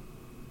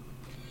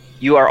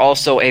 You are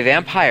also a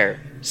vampire,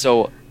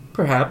 so...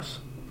 Perhaps.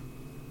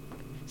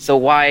 So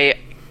why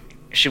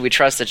should we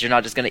trust that you're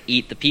not just going to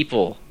eat the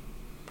people?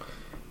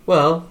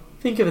 Well,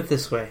 think of it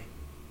this way.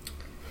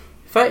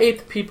 If I ate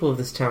the people of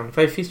this town, if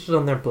I feasted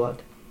on their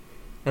blood,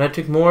 and I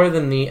took more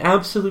than the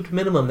absolute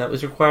minimum that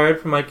was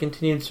required for my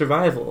continued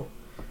survival,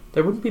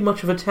 there wouldn't be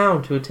much of a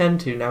town to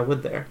attend to now,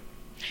 would there?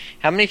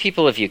 How many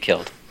people have you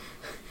killed?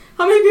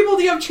 How many people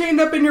do you have chained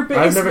up in your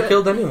basement? I've never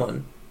killed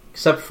anyone.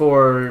 Except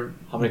for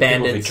How many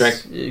bandits.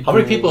 How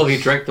many people have you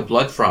drank the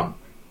blood from?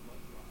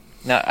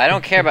 No, I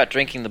don't care about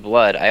drinking the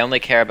blood. I only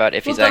care about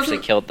if he's Well, actually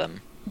killed them.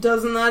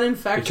 Doesn't that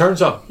infect It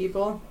turns up.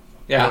 people?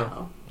 Yeah.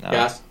 No. No.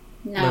 Yes.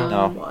 No,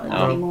 No. What?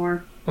 No.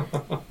 anymore.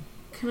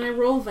 Can I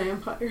roll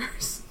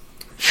vampires?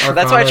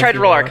 That's why I tried to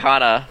roll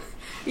Arcana. Arcana.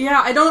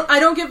 Yeah, I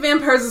don't get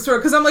vampires this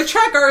sword because I'm like,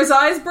 check, are his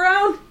eyes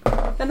brown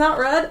and not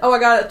red? Oh, I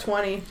got it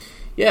 20.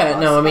 Yeah,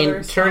 Plus no, I mean,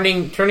 other stuff.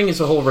 turning is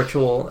a whole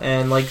ritual,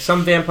 and, like,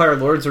 some vampire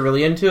lords are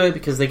really into it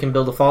because they can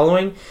build a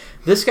following.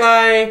 This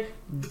guy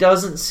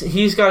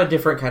he's got a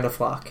different kind of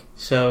flock,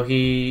 so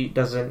he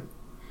doesn't...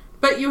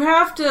 But you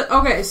have to.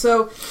 Okay,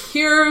 so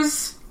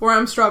here's where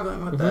I'm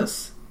struggling with Mm-hmm.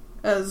 this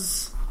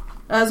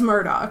as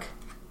Murdoch.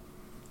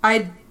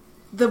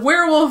 The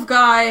werewolf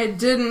guy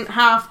didn't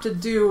have to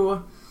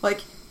do, like,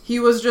 he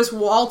was just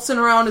waltzing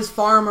around his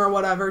farm or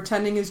whatever,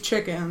 tending his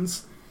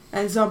chickens,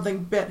 and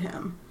something bit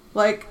him.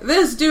 Like,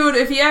 this dude,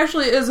 if he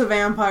actually is a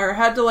vampire,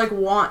 had to, like,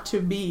 want to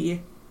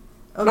be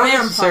a Not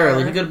vampire.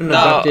 necessarily. He could have been No,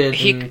 abducted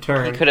he and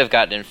turned. could have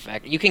gotten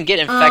infected. You can get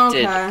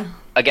infected Okay.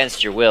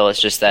 against your will. It's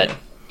just that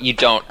you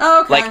don't.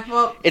 Okay, Like,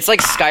 well, it's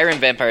like Skyrim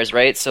vampires,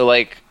 right? So,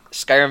 like,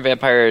 Skyrim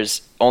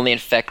vampires only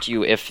infect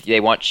you if they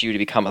want you to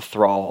become a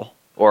thrall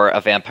or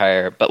a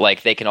vampire, but,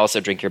 like, they can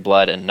also drink your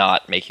blood and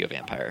not make you a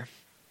vampire.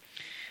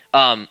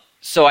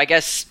 So I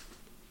guess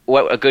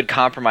what a good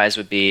compromise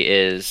would be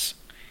is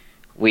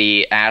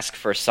we ask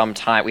for some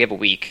time. We have a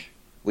week.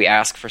 We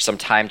ask for some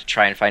time to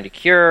try and find a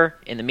cure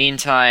in the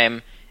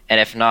meantime, and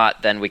if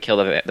not, then we kill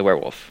the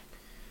werewolf.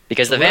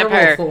 Because the werewolf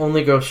vampire... will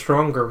only grow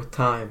stronger with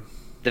time.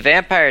 The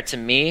vampire, to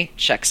me,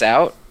 checks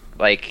out.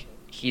 Like,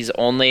 he's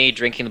only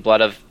drinking the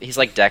blood of... He's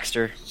like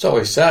Dexter. So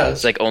he says.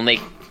 It's like only...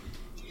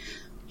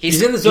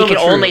 He's in the zone he can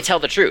of truth. only tell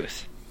the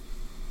truth.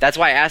 That's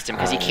why I asked him,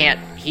 because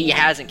he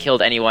hasn't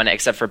killed anyone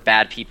except for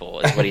bad people,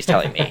 is what he's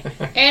telling me.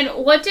 And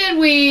what did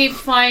we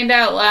find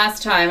out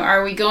last time?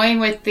 Are we going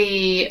with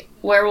the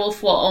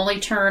werewolf will only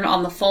turn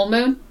on the full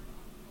moon?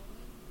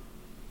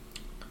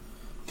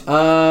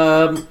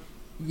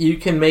 You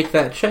can make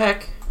that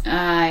check.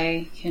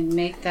 I can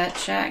make that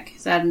check.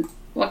 Is that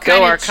what Go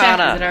kind of check?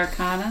 Arcana. Is it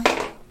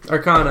Arcana?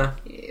 Arcana.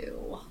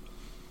 Ew.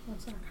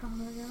 what's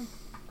Arcana again?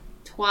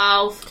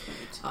 12.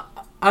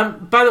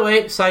 By the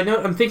way, side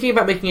note, I'm thinking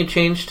about making a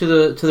change to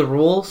the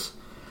rules.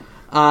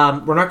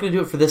 We're not going to do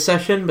it for this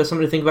session, but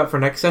something to think about for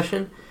next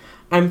session.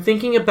 I'm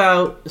thinking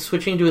about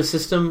switching to a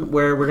system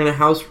where we're going to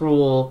house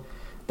rule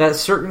that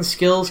certain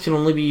skills can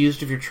only be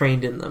used if you're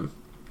trained in them.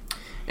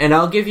 And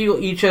I'll give you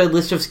each a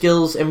list of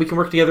skills, and we can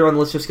work together on the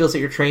list of skills that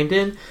you're trained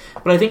in.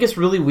 But I think it's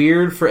really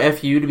weird for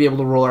FU to be able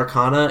to roll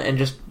Arcana and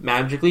just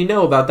magically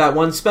know about that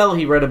one spell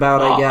he read about,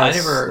 Well, I guess.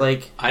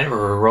 I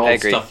never I rolled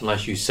agree. stuff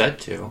unless you said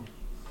to.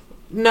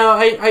 No,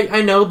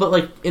 I know, but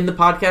like in the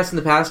podcast in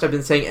the past, I've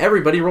been saying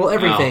everybody roll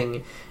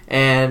everything,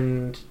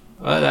 and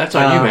Well, that's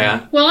on you,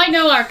 man. Well, I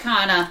know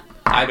Arcana.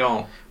 I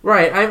don't.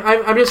 right,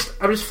 I'm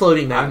just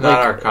floating that. I'm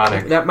not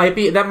arconic. That might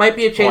be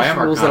a change I am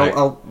to rules arconic. that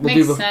we'll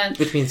Makes do sense.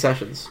 between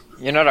sessions.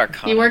 You're not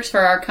Arcana. He works for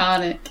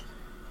Arconic.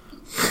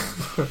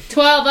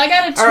 12. I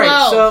got a 12.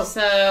 All right,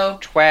 so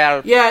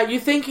 12. Yeah, you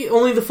think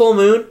only the full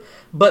moon,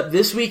 but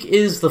this week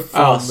is the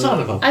full Oh, moon. son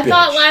of a I bitch.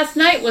 thought last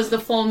night was the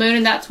full moon,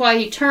 and that's why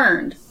he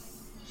turned.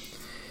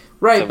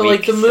 Right, a but like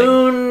week the thing.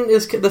 moon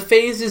is the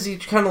phases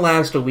each kind of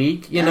last a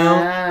week, you know.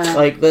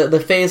 Like the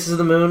phases of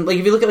the moon. Like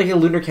if you look at like a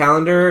lunar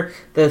calendar,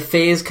 the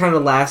phase kind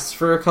of lasts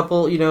for a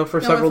couple, you know,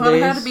 for several I thought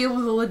days. it had to be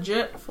with a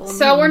legit full moon.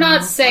 So we're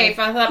not safe.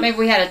 I thought maybe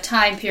we had a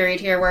time period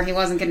here where he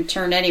wasn't going to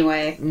turn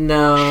anyway.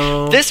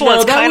 No, This No,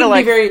 one's that kinda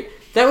wouldn't be like-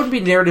 that would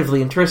be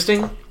narratively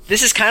interesting.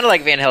 This is kind of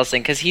like Van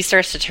Helsing because he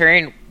starts to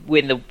turn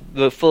when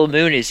the full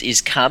moon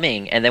is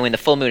coming, and then when the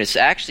full moon is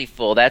actually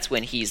full, that's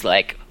when he's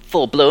like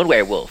full blown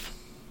werewolf.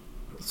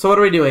 So what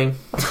are we doing?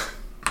 So,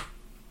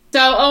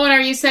 Owen,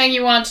 are you saying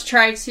you want to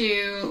try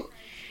to,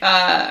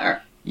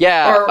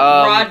 Yeah, or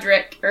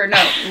Roderick, or no,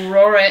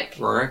 Rorik,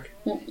 Rorik?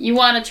 you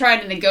want to try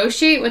to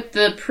negotiate with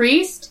the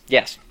priest?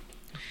 Yes.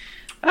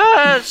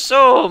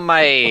 So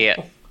my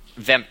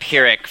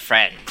vampiric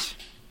friend,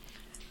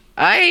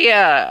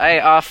 I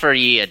offer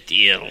ye a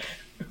deal.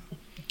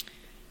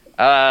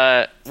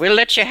 We'll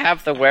let you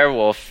have the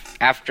werewolf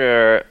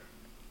after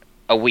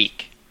a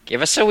week.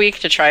 Give us a week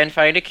to try and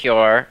find a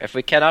cure. If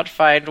we cannot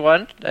find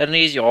one, then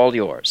he's all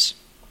yours.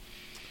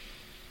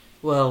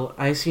 Well,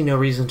 I see no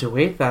reason to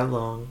wait that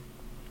long.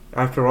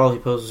 After all, he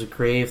poses a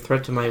grave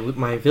threat to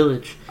my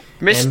village.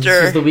 And this is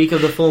Mr. the week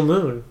of the full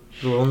moon.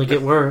 It will only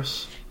get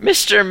worse.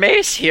 Mr.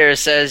 Mace here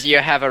says you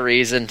have a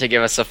reason to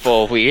give us a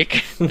full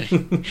week. And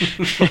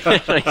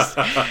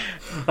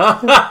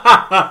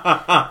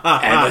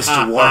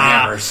Mr.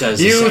 Warhammer says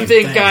the You same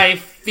think thing. I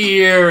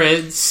fear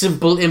a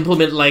simple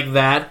implement like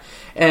that?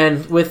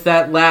 And with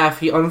that laugh,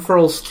 he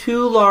unfurls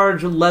two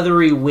large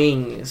leathery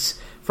wings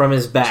from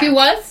his back. Two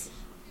what?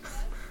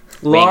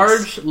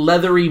 Large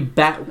leathery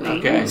bat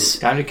wings. Okay,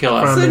 time to kill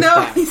him. From So his now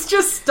back. he's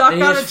just stuck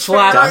And he on a just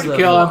flaps track. them.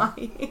 Kill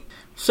him.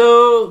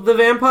 So the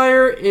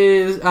vampire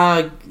is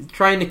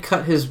trying to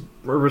cut his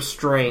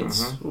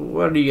restraints.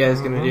 What are you guys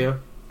gonna do?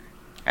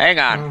 Hang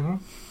on.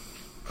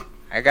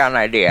 I got an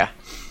idea.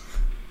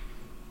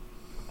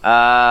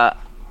 Yeah,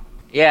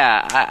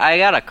 I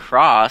got a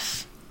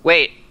cross.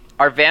 Wait,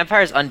 are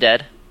vampires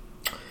undead?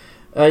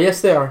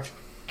 Yes, they are.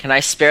 Can I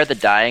spare the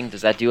dying?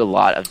 Does that do a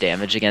lot of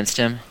damage against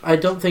him? I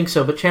don't think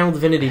so, but Channel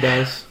Divinity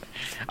does.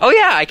 Oh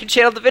yeah, I can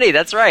channel divinity,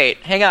 that's right.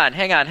 Hang on.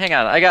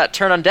 I got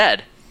turn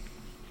undead.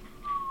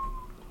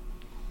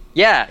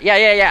 Yeah.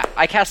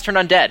 I cast turn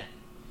undead.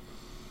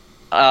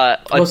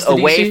 What's the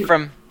away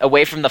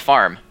DC? from the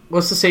farm.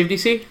 What's the save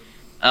DC?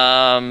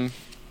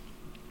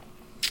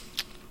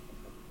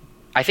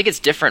 I think it's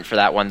different for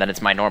that one than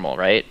it's my normal,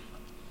 right?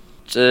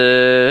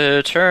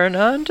 Turn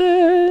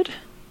undead.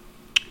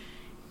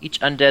 Each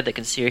undead that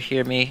can see or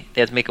hear me,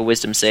 they have to make a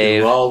wisdom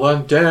save. You all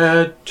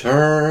undead,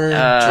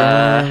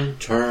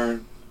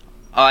 turn.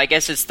 Oh, I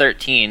guess it's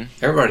 13.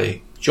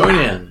 Everybody, join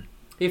in.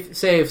 He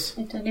saves.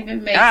 It doesn't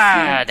even make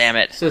Ah, sense. damn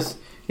it. Says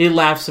he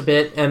laughs a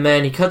bit, and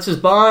then he cuts his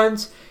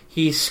bonds.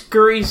 He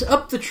scurries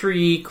up the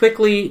tree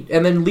quickly,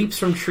 and then leaps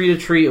from tree to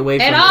tree away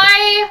from And it.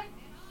 I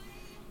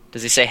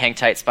Does he say hang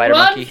tight, spider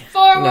run monkey?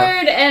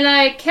 forward and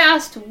I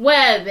cast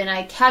web and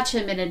I catch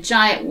him in a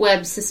giant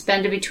web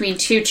suspended between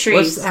two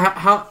trees.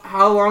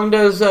 How long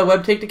does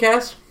web take to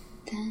cast?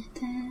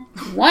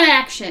 One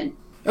action.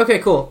 Okay,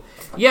 cool.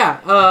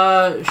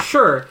 Yeah,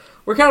 sure.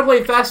 We're kind of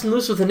playing fast and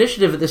loose with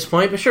initiative at this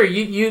point, but sure,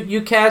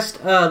 you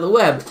cast the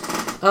web.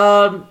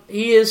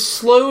 He is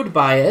slowed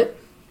by it,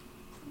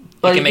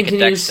 but He can make a dex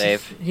continues,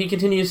 save. He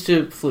continues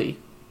to flee.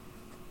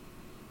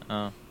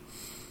 Oh.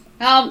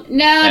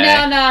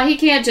 No, he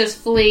can't just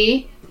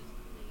flee.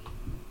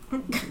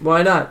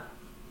 Why not?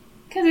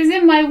 Because he's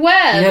in my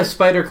web. He has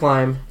spider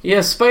climb. He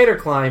has spider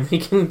climb. He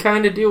can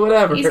kind of do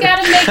whatever. He's got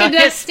to make a He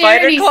has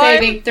dexterity spider climb?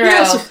 saving throw.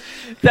 Yes.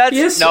 That's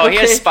Yes, no, he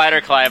has okay. spider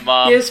climb,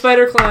 Mom. He has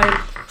spider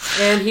climb,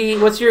 and he.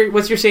 What's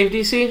your save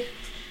DC?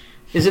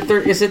 Is it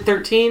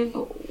 13?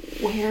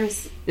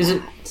 Where's Is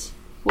it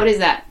What is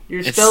that?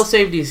 your It's- spell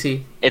save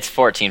DC? It's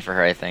 14 for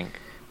her, I think.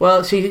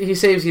 Well, he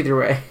saves either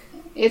way.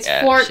 It's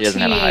Yeah, 14. she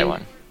doesn't have a high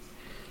one.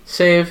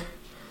 Save.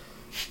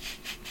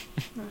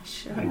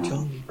 I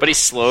told you. But he's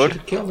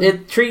slowed. Kill him.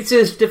 It treats it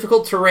as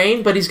difficult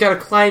terrain, but he's got a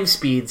climb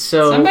speed,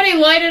 so... Somebody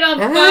light it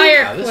on Ah.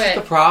 fire Now, this is quick.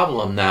 the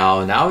problem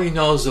now. Now he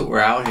knows that we're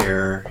out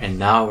here, and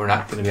now we're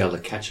not going to be able to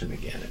catch him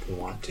again if we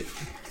want to.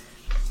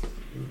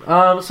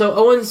 So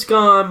Owen's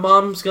gone,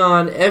 Mom's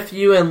gone, F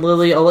you and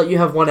Lily, I'll let you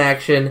have one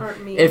action. Or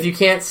me. If you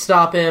can't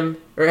stop him,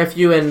 or F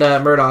you and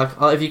Murdoch,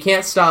 if you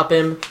can't stop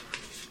him,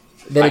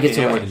 then I he can gets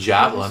hit him away. with a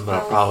javelin, but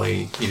I'll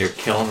probably either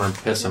kill him or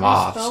piss him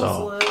off.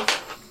 So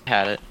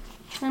Had it.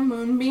 Can I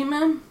moonbeam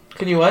him?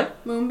 Can you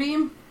what?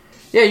 Moonbeam?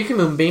 Yeah, you can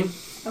Moonbeam.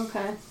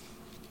 Okay.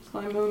 So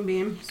I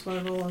moonbeam. So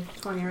I roll a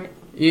 20, right?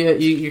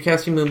 You're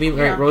casting Moonbeam.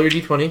 Yeah. Alright, roll your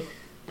d20.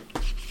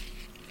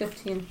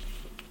 15.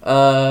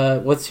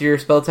 What's your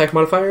spell attack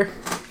modifier?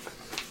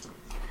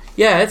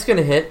 Yeah, it's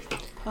gonna hit.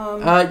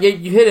 Um, Yeah,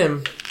 you hit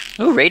him.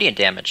 Ooh, radiant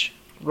damage.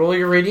 Roll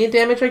your radiant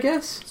damage, I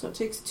guess? so it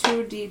takes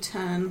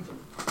 2d10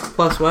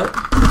 Plus what?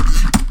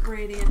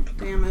 radiant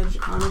damage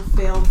on a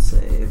failed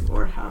save,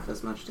 or half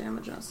as much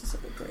damage on a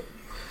specific rate.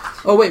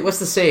 Oh wait, what's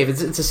the save?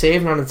 It's a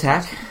save, not an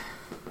attack?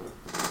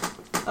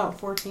 Oh,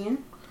 14.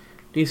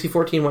 DC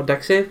 14, what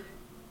deck save?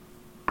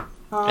 It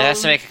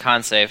has to make a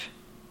con save.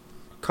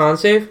 Con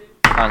save.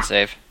 Con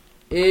save.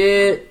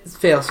 It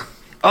fails.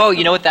 Oh,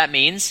 you know what that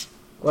means?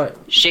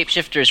 What?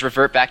 Shapeshifters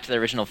revert back to their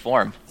original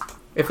form.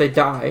 If they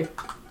die.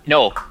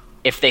 No,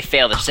 if they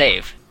fail to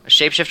save. A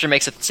shapeshifter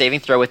makes a saving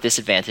throw with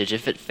disadvantage.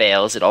 If it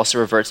fails, it also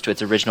reverts to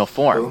its original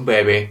form. Boom,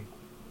 baby.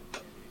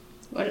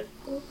 What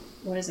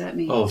does that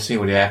mean? Oh, see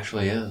what he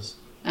actually is.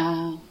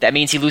 Oh. That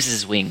means he loses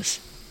his wings.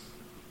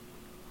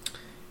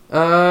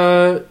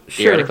 Sure.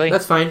 Theoretically.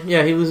 That's fine.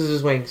 Yeah, he loses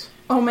his wings.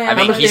 Oh man, I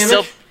mean, much he's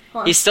damage?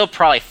 still still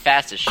probably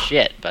fast as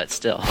shit, but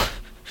still.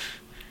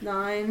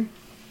 9,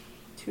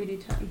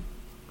 2d10.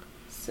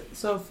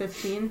 So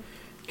 15.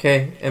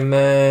 Okay, and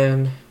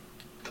then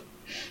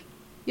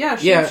Yeah,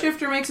 Yeah.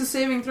 shapeshifter makes a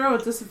saving throw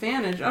with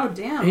disadvantage. Oh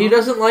damn. he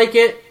doesn't like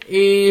it.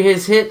 He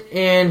is hit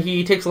and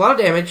he takes a lot of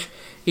damage.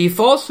 He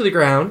falls to the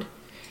ground,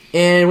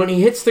 and when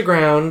he hits the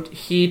ground,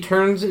 he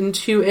turns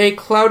into a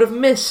cloud of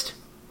mist.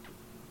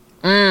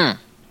 He has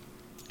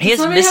Somebody have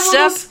one of misstep.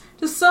 those-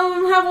 Does some of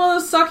them have one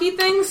of those sucky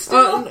things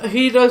still?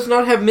 He does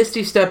not have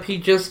Misty Step. He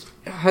just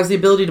has the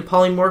ability to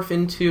polymorph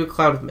into a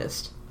cloud of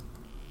mist.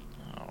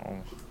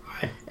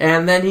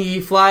 And then he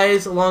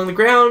flies along the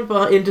ground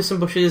into some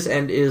bushes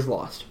and is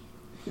lost.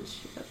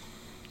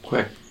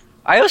 Quick.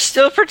 I will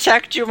still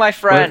protect you, my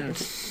friend.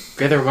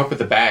 Gather him up with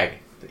the bag.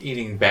 The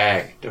eating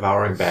bag.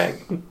 Devouring bag.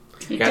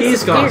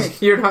 He's gone.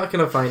 You're not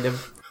going to find him.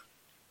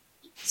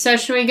 So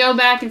should we go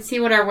back and see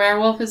what our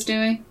werewolf is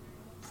doing?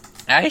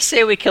 I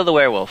say we kill the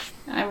werewolf.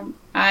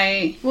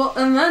 I Well,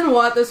 and then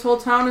what? This whole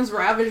town is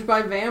ravaged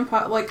by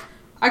vampire. Like,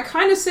 I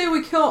kind of say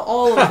we kill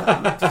all of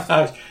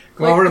them.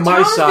 Come over to the my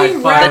town is side,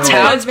 being finally. ravaged The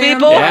by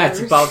townspeople? Yeah, it's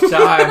about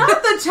time.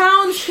 Not the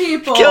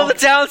townspeople. Kill the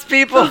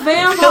townspeople. The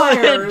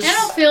vampires. I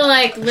don't feel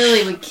like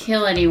Lily would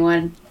kill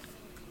anyone.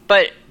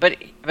 But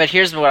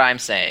here's what I'm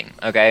saying.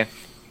 Okay.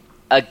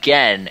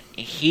 Again,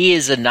 he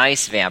is a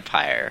nice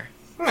vampire.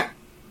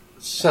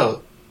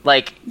 So,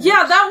 Like,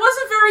 Yeah, that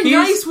wasn't very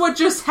He's- nice what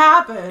just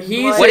happened.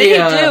 he's- what did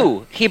Yeah. he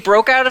do? He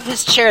broke out of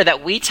his chair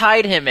that we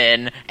tied him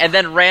in and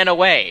then ran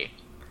away.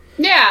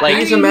 Yeah, Like, I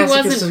He's a mean, he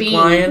wasn't masochistic being.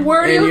 lion,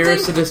 Where do and you you're a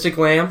think- sadistic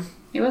lamb.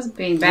 He wasn't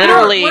being bad.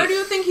 Literally- Where do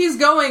you think he's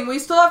going? We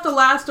still have to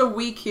last a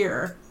week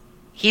here.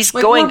 He's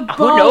Like, going. we're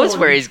Who knows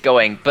boned. where he's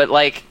going? But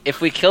like, if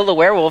we kill the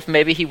werewolf,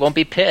 maybe he won't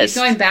be He's pissed.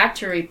 going back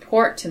to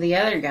report to the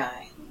other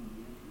guy.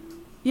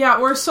 Yeah,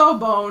 we're so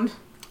boned.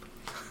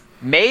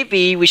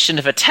 Maybe we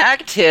shouldn't have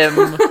attacked him.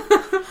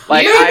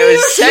 Like You- I was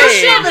you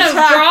saying. shouldn't Have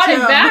attacked brought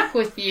him him. back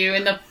with you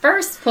in the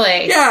first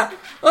place. Yeah,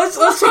 let's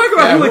talk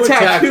about Yeah, who who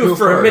attacked attacked who who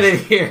for a first? minute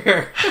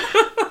here.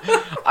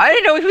 I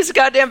didn't know he was a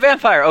goddamn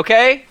vampire.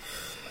 Okay.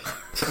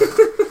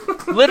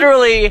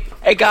 Literally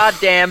a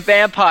goddamn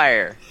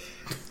vampire.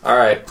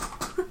 alright.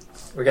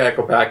 We gotta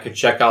go back and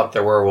check out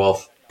the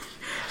werewolf.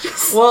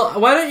 Well,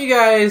 why don't you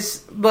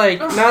guys, like,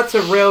 not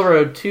to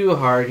railroad too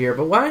hard here,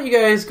 but why don't you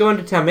guys go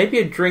into town? Maybe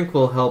a drink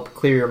will help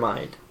clear your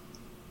mind.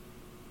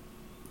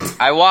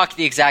 I walk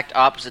the exact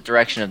opposite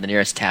direction of the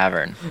nearest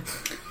tavern.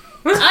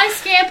 I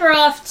scamper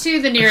off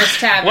to the nearest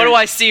tavern. What do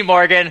I see,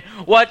 Morgan?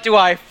 What do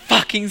I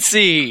fucking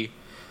see?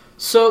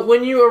 So,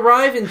 when you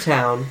arrive in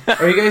town,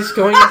 are you guys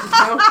going into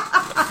town?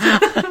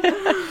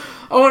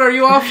 Oh, and are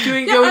you off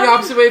going the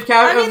opposite way of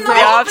I mean, town? the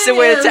The opposite thing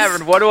way of is- the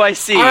tavern. What do I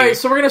see? Alright,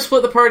 so we're gonna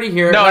split the party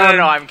here. No,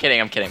 I'm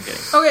kidding. Okay,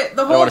 the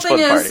don't whole wanna thing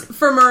split the is, party.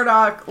 for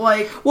Murdoch,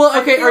 like... Well,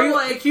 I okay, feel are you,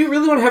 like... do you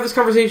really want to have this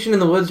conversation in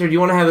the woods, or do you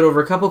want to have it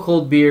over a couple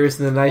cold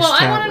beers in a nice Well, I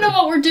tavern? want to know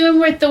what we're doing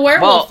with the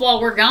werewolf Well-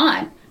 while we're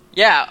gone.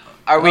 Yeah.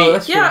 Are we? Oh,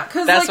 that's Yeah,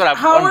 because, That's like, what I'm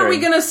how are we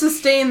wondering. going to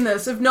sustain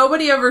this if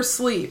nobody ever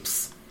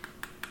sleeps?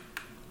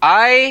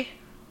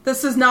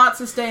 This is not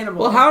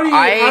sustainable. Well, how do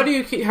I-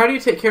 you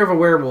take care of a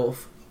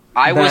werewolf?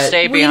 I will That-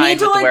 stay we need behind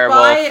to, with the like, werewolf.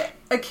 buy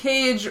a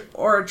cage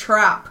or a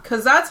trap,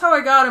 because that's how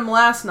I got him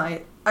last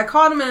night. I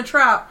caught him in a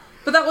trap,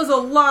 but that was a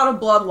lot of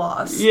blood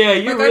loss. Yeah,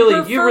 you Like, I really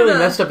prefer to-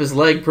 messed up his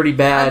leg pretty I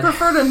bad.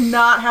 prefer to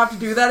not have to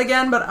do that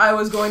again, but I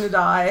was going to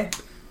die.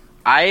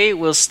 I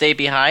will stay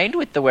behind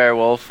with the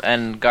werewolf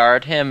and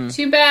guard him.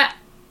 Too bad.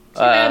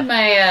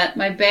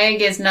 My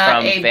bag is not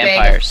from a bag of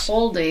vampires.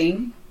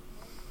 holding.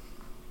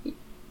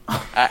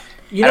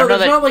 You I know, don't know there's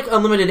that- not like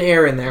unlimited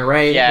air in there,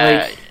 right?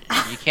 Yeah,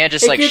 Like, you can't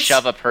just it like gets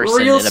shove a person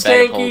real in a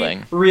bag of stanky,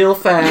 holding. real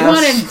fast. You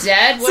want him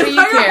dead? What So do you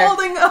now you're care?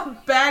 holding a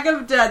bag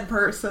of dead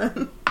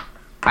person.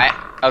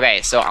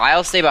 Okay, so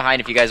I'll stay behind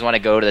if you guys want to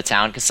go to the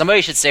town, because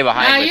somebody should stay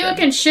behind. Nah, with you him.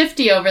 looking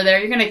shifty over there.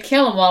 You're gonna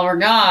kill him while we're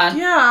gone.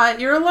 Yeah,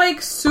 you're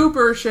like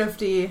super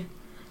shifty.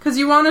 Because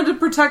you wanted to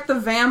protect the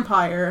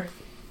vampire.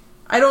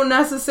 I don't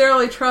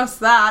necessarily trust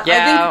that.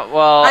 Yeah,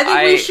 I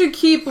think we should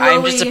keep Lily...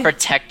 I'm just a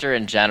protector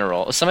in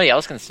general. Somebody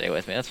else can stay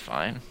with me. That's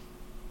fine.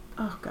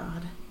 Oh,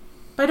 God.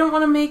 I don't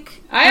want to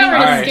make... I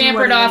already Alright.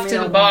 scampered off to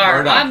the bar.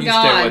 Murdoch, I'm you stay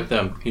gone. with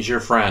them. He's your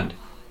friend.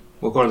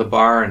 We'll go to the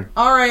bar and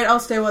Alright,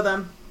 I'll stay with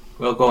him.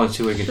 we'll go and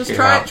see what we can Just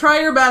figure try out. try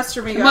your best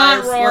for me, Come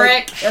on, guys. Rorik.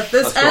 Like, if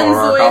this Let's go, ends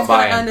the Rorik, way I'll it's going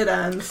buy to in. end, it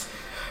ends.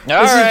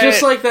 This is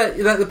just like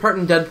that part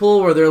in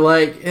Deadpool where they're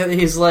like,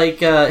 he's like,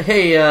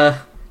 hey,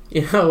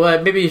 you know,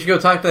 maybe you should go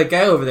talk to that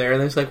guy over there.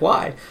 And he's like,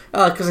 why?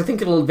 Because I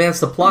think it'll advance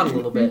the plot a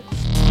little bit.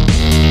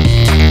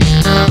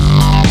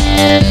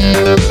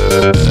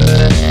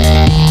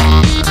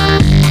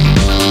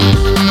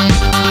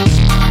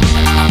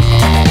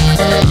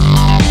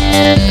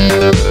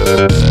 Hey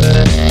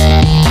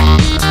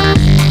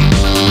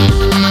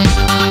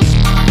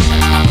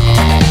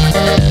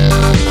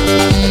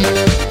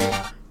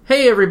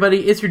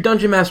everybody, it's your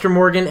Dungeon Master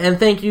Morgan, and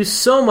thank you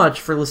so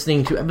much for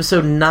listening to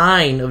episode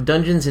 9 of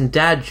Dungeons and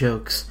Dad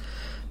Jokes.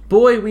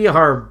 Boy, we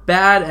are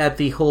bad at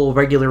the whole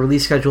regular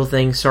release schedule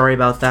thing, sorry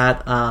about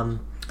that. I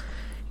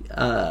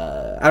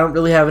don't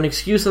really have an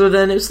excuse other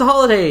than it's the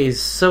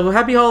holidays, so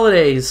happy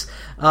holidays.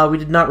 We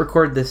did not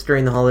record this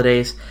during the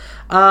holidays.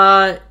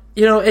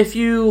 If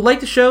you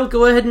like the show,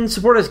 go ahead and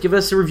support us. Give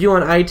us a review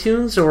on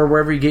iTunes or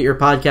wherever you get your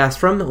podcast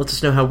from. That lets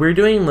us know how we're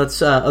doing, lets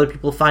other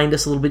people find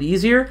us a little bit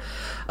easier.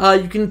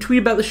 You can tweet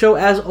about the show,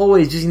 as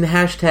always, using the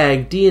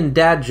hashtag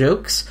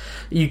DandDadJokes.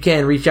 You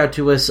can reach out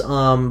to us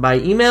by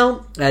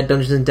email at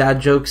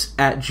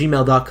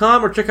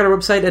dungeonsanddadjokes@gmail.com or check out our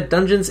website at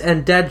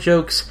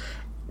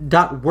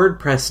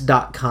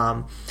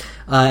dungeonsanddadjokes.wordpress.com.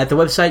 At the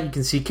website, you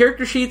can see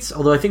character sheets,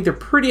 although I think they're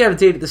pretty out of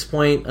date at this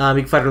point. You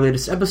can find our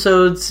latest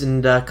episodes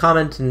and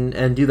comment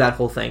and do that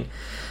whole thing.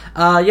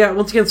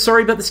 Once again,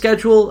 sorry about the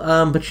schedule,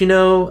 but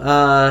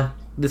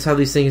that's how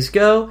these things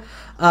go.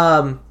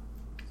 I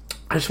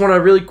just want to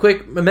really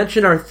quick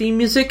mention our theme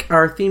music.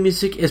 Our theme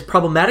music is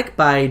Problematic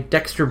by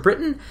Dexter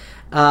Britton.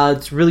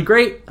 It's really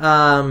great.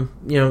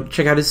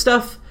 Check out his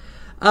stuff.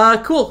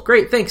 Cool,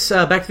 great, thanks.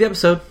 Back to the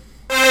episode.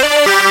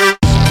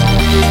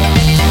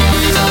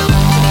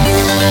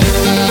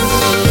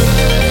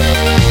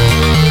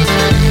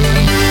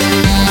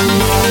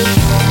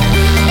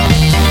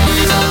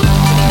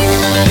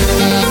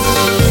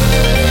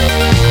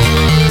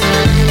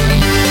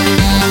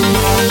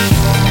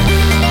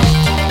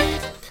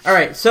 All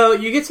right, so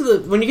when you get to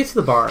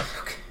the bar,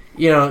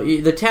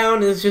 the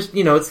town is just,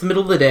 it's the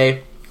middle of the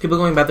day. People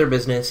going about their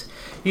business.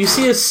 You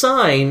see a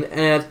sign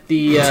at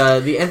the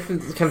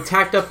entrance, kind of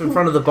tacked up in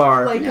front of the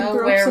bar. Like No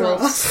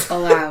werewolves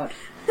allowed.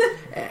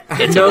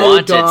 It's a no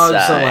wanted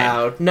dogs sign.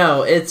 allowed.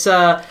 No, it's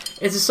a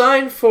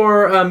sign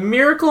for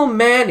Miracle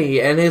Manny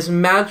and his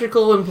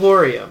magical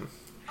emporium.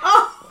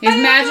 Oh, His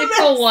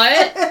magical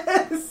what?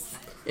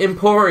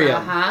 Emporium.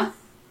 Uh-huh.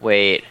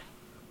 Wait.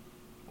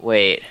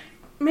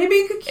 Maybe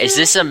you could. Is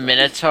this a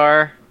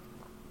minotaur?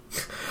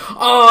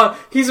 Oh,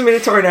 he's a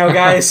Minotaur now,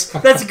 guys.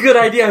 That's a good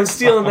idea. I'm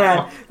stealing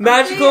that.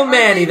 Magical Are they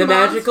Manny, the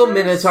magical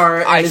monsters? Minotaur,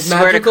 and I his swear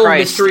to magical Christ,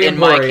 mystery in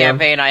my emporium.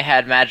 campaign I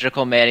had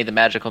Magical Manny the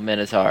Magical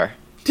Minotaur.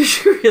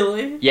 Did you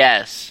really?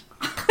 Yes.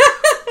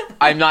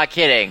 I'm not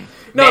kidding.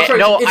 No, it's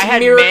right. It's I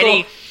had Miracle,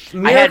 Manny.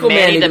 Miracle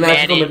Manny the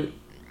magical Manny.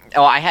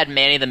 Oh, I had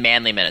Manny the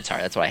Manly Minotaur.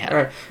 That's what I had. All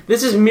right.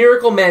 This is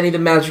Miracle Manny, the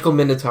magical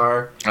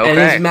Minotaur, and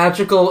Okay. his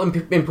magical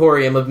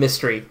emporium of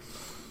mystery.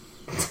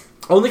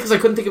 Only because I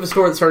couldn't think of a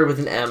store that started with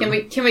an M. Can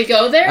we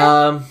go there?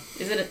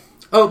 Is it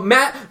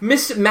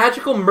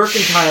magical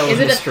mercantile is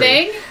it a mystery.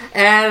 thing?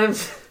 And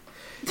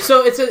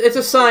so it's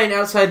a sign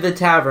outside the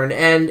tavern,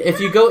 and if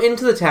you go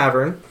into the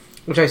tavern,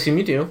 which I assume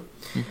you do.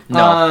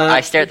 No, I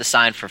stare at the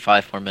sign for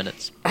 5 more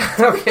minutes.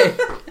 Okay.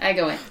 I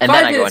go in. And 5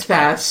 then I go minutes into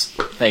pass.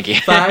 Thank you.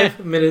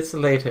 5 minutes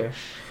later.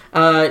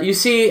 You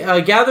see,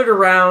 gathered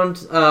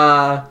around,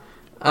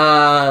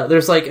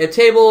 there's like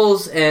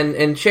tables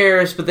and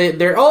chairs, but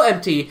they're all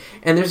empty,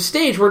 and there's a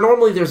stage where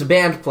normally there's a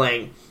band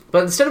playing.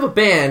 But instead of a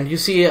band, you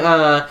see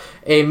a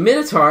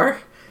Minotaur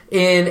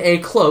in a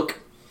cloak,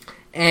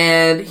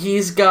 and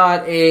he's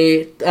got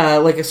a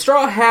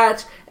straw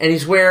hat, and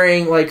he's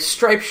wearing like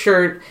striped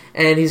shirt,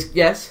 and he's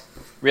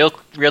Real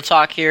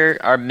talk here.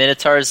 Are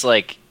minotaurs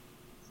like?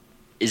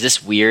 Is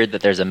this weird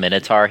that there's a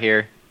minotaur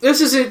here? This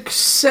is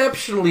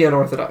exceptionally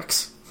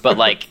unorthodox. But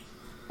like,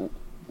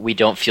 we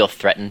don't feel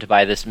threatened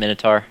by this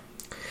minotaur.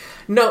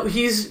 No,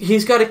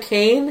 he's got a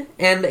cane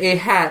and a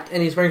hat,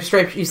 and he's wearing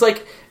striped. He's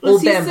like old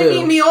Was he bamboo.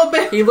 singing me old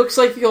bamboo? He looks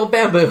like the old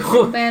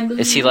bamboo. Bamboo.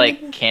 Is he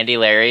like Candy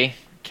Larry?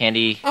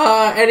 Candy?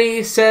 And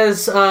he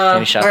says,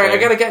 Candy Shop "All right, I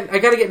Larry. gotta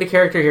get into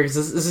character here because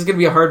this is gonna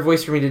be a hard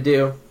voice for me to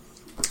do."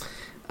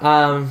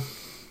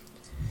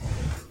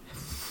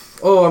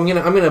 I'm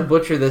gonna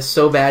butcher this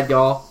so bad,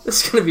 y'all.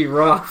 This is gonna be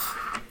rough.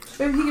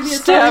 Maybe he could be a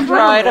Step Southern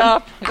right gentleman.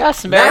 up. I got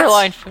some That's-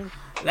 airline food.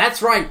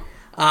 That's right.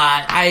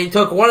 I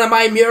took one of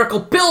my miracle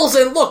pills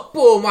and look,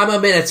 boom, I'm a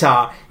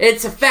Minotaur.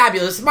 It's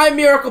fabulous. My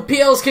miracle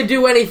pills can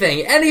do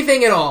anything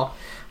at all.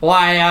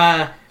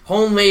 Why,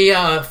 only,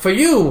 for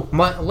you,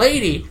 my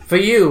lady, for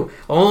you,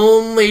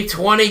 only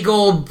 20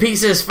 gold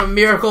pieces from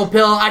miracle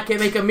pill. I can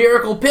make a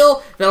miracle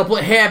pill that'll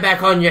put hair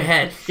back on your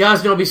head.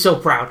 Y'all's gonna be so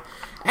proud.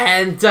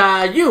 And,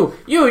 you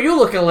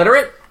look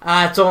illiterate.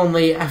 It's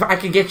only, I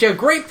can get you a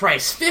great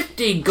price,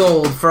 50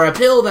 gold for a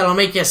pill that'll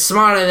make you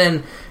smarter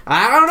than,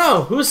 I don't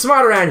know, who's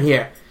smart around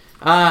here?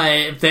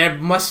 There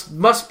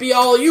must be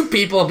all you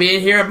people being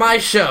here at my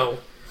show.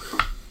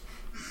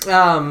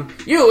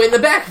 You in the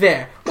back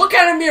there, what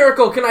kind of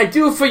miracle can I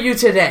do for you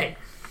today?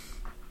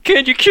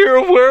 Can you cure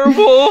a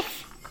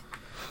werewolf?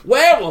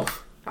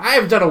 Werewolf? I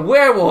haven't done a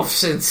werewolf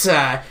since,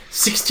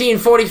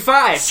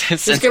 1645.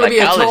 Since It's gonna be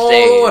a college tall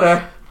days.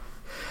 order.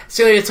 It's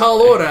gonna be a tall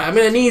order. I'm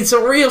gonna need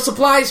some real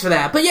supplies for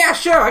that. But yeah,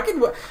 sure,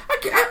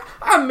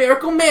 I'm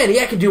Miracle Manny.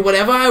 I can do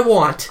whatever I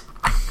want.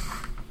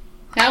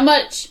 How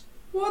much?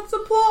 What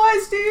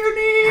supplies do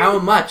you need? How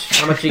much?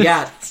 How much you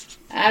got?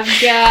 I've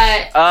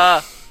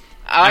got.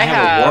 I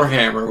have a have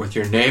warhammer with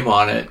your name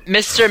on it.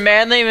 Mr.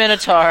 Manly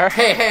Minotaur.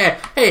 Hey!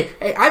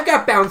 I've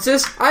got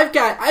bounces. I've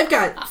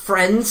got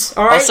friends.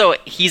 All right. Also,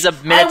 he's a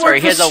Minotaur.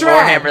 He has a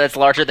Strahd. warhammer that's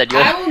larger than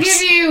yours. I will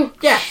give you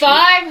Yeah.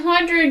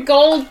 500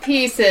 gold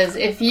pieces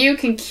if you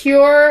can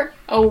cure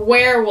a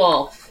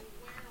werewolf.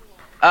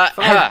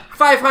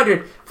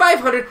 500.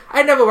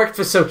 I never worked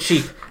for so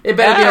cheap. It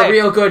better be Hey. a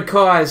real good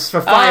cause for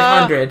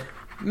 500.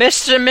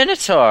 Mr.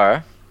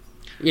 Minotaur,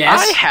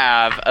 Yes. I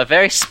have a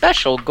very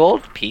special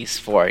gold piece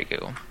for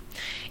you.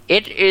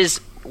 It is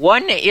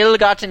one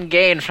ill-gotten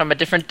gain from a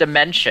different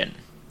dimension.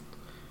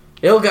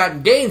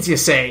 Ill-gotten gains, you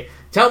say?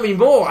 Tell me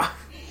more.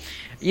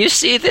 You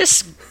see,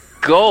 this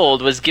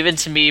gold was given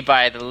to me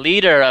by the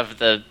leader of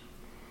the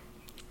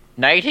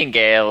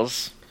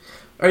Nightingales.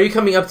 Are you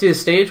coming up to the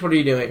stage? What are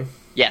you doing?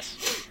 Yes.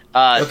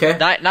 Okay.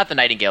 Not the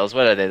Nightingales.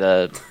 What are they?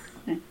 The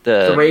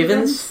The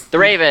Ravens? The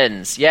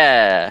Ravens,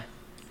 yeah.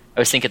 I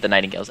was thinking the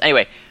Nightingales.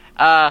 Anyway,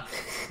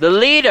 the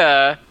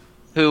leader,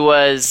 who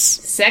was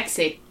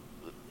Sexy.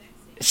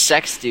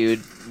 sex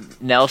dude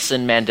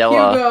Nelson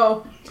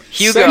Mandela.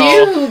 Hugo.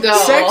 Hugo.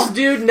 Sex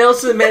dude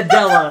Nelson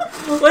Mandela.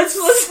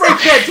 let's break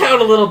that down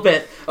a little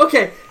bit.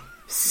 Okay.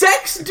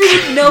 Sex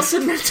dude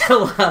Nelson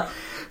Mandela.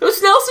 Was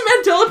Nelson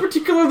Mandela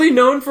particularly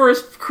known for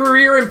his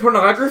career in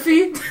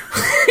pornography?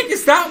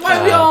 Is that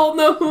why we all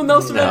know who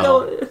Nelson no.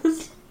 Mandela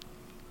is?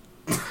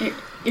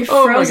 Your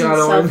Oh my frozen God,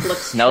 Owen. self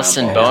looks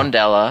Nelson troubled.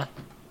 Bondella.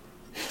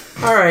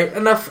 Alright,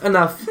 enough.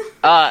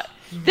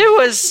 There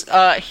was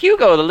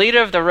Hugo, the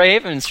leader of the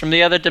Ravens from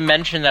the other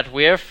dimension that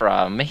we're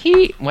from.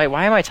 Wait,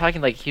 why am I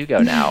talking like Hugo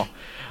now?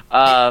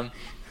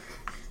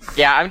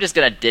 Yeah, I'm just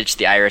gonna ditch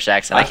the Irish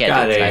accent. I I've can't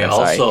got do it tonight, I'm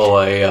sorry. also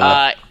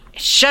a.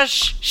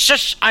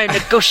 Shush, I'm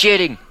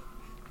negotiating.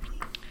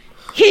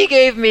 He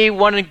gave me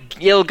one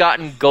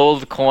ill-gotten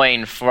gold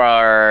coin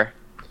for...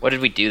 What did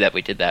we do that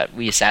we did that?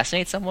 We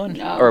assassinate someone?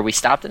 No. Or we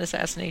stopped an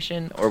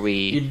assassination? Or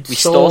we You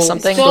stole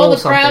something? Stole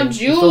the crown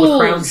You stole the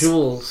crown jewels.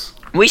 jewels.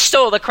 We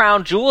stole the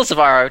crown jewels of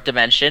our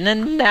dimension,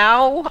 and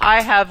now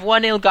I have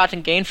one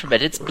ill-gotten gain from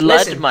it. It's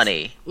blood Listen.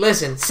 money.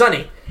 Listen,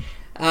 Sonny.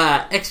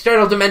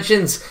 External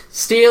dimensions,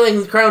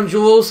 stealing crown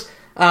jewels,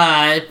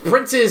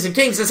 princes and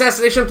kings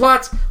assassination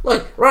plots.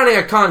 Look, running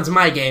a con's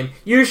my game.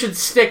 You should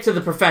stick to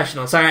the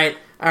professionals, alright?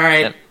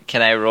 Alright.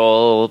 Can I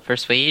roll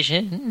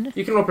persuasion?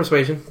 You can roll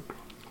persuasion.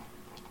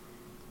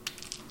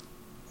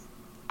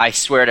 I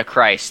swear to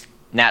Christ,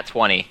 nat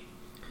 20.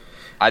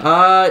 Yeah,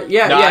 Not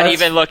that's-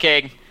 even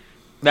looking.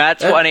 Nat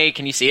 20,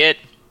 can you see it?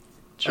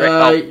 It's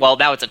right- oh, well,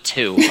 now it's a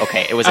 2.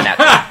 Okay, it was a nat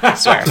 20. I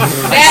swear.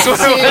 I swear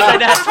it was a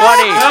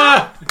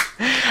nat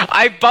 20.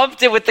 I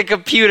bumped it with the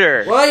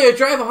computer. Well, you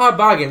drive a hard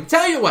bargain.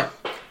 Tell you what,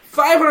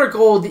 500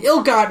 gold, the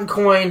ill-gotten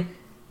coin.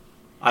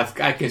 I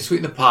can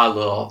sweeten the pot a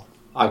little.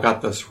 I've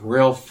got this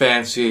real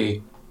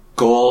fancy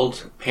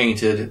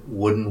gold-painted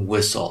wooden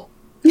whistle.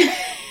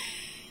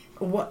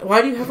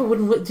 Why do you have a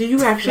wooden? Do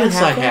you actually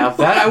Yes, I have one? have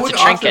that. I It's a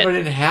wouldn't offer trinket. if I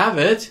didn't have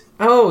it.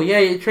 Oh yeah,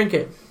 you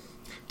trinket.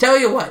 Tell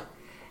you what,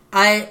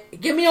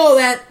 give me all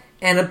that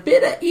and a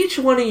bit of each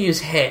one of you's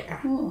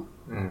hair. Ooh.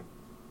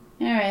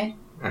 Alright.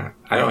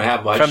 I don't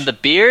have much. From the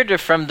beard or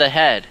from the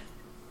head?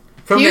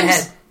 From the Pubes?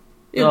 head.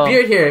 Ew, Oh.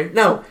 beard here.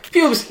 No.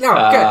 Pubes. No.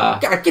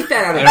 God, get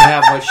that out I of don't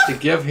have much to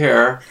give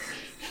here.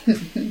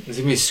 There's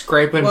gonna be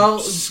scraping. Well,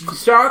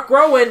 start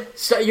growing.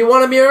 You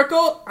want a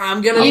miracle?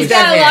 I'm gonna He's need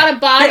that got a hair. lot of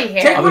body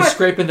Here, hair. I was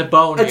scraping the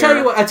bone I here.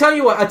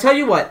 tell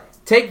you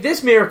what. Take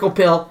this miracle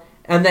pill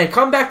and then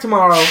come back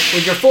tomorrow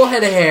with your full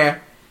head of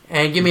hair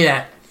and give me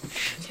that.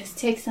 Just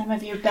take some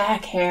of your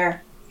back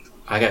hair.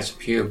 I got some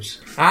pubes.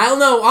 I'll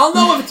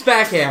know if it's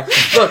back hair.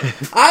 Look,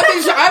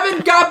 I've been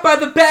got by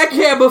the back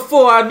hair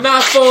before. I'm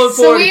not falling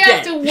So for it we again.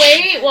 have to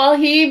wait while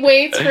he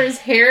waits for his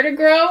hair to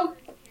grow?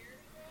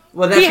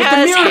 Well, that's He what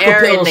has the miracle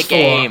hair pill in the is for.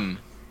 game.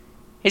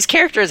 His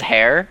character has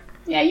hair.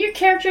 Yeah, your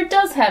character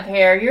does have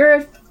hair. You're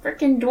a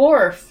freaking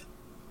dwarf.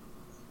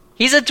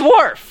 He's a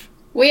dwarf.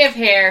 We have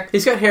hair.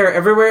 He's got hair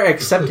everywhere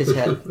except his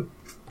head.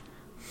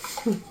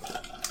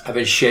 I've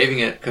been shaving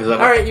it because I'm,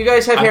 All right, you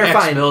guys have I'm hair.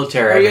 Fine.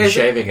 ex-military. Are I've you been guys-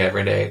 shaving it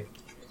every day.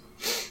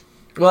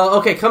 Well,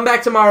 okay, come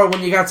back tomorrow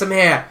when you got some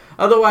hair.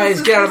 Otherwise,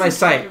 get out of my This is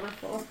sight.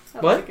 flavorful. I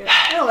What? like it.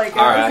 I like it.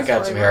 All right, This I is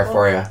got some hair flavorful.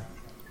 for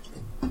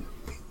you.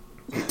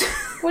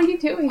 What are you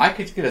doing? I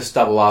could get a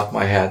stubble off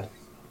my head.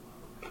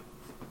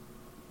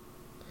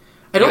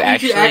 I don't You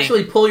need you to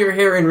actually pull your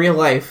hair in real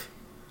life.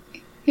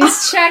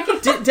 He's checking.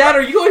 Dad,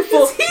 are you going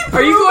full? Is he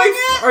Are you proving going?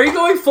 Are you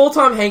going full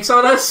Tom Hanks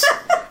on us?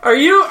 Are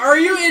you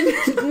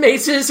in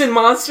Maces and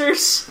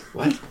Monsters?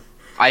 What?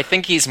 I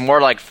think he's more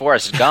like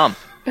Forrest Gump.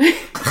 What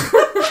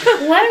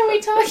are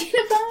we talking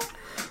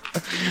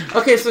about?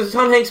 Okay, so it's a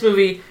Tom Hanks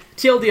movie,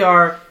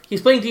 TLDR.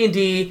 He's playing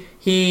D&D.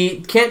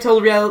 He can't tell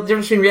the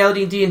difference between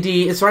reality and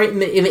D&D. It's right in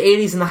the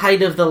 80s, in the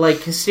height of the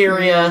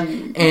hysteria,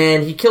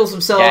 and he kills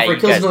himself Yeah, or you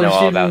kills guys another know all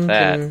student. about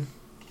that. And,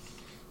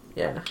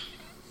 yeah.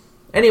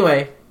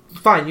 Anyway,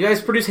 fine. You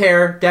guys produce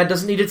hair. Dad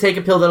doesn't need to take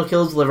a pill that'll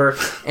kill his liver,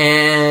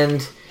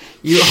 and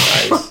you.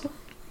 Nice.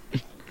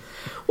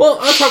 Well,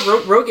 I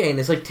thought Rogaine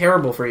is like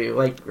terrible for you.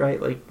 Like,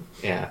 right? Like,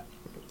 Yeah.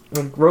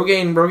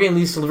 Rogaine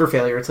leads to liver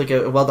failure. It's like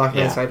a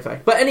well-documented side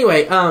effect. But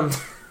anyway,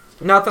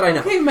 not that I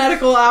know. Okay,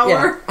 medical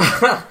hour.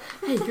 Yeah.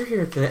 Hey, you're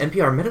here at the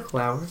NPR Medical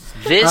Hour.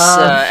 This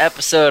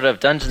episode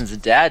of Dungeons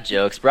and Dad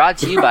Jokes brought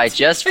to you by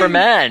Just for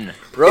Men.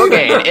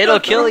 Rogaine,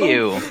 it'll kill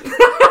you.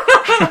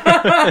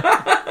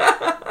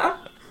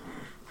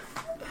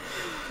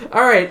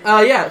 All right,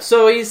 yeah.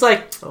 So he's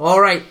like, all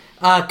right,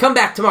 come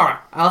back tomorrow.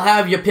 I'll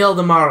have your pill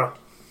tomorrow.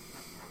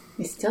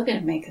 He's still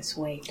gonna make us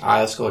wait. All right,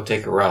 let's go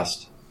take a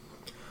rest.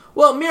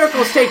 Well,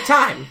 miracles take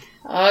time.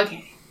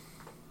 Okay.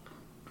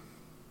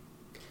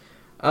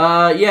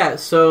 Yeah,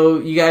 so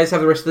you guys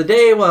have the rest of the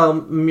day while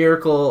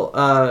Miracle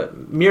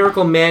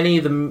Manny,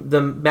 the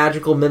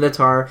magical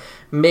minotaur,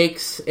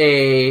 makes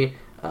a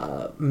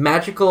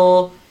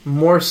magical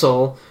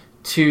morsel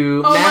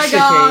to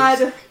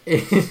masticate.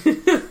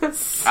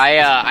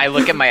 I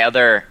look at my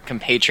other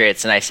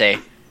compatriots and I say,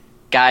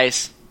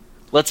 guys,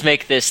 let's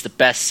make this the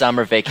best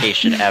summer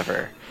vacation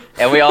ever.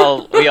 And we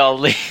all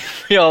leave.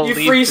 We all You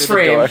leave freeze through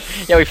the frame. door.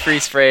 Yeah, we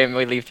freeze frame.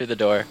 We leave through the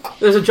door.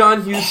 There's a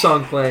John Hughes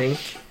song playing.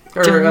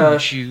 Or,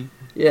 you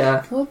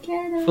yeah.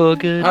 Forget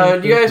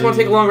forget? Do you guys want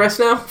to take a long rest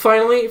now,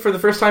 finally, for the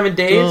first time in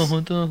days?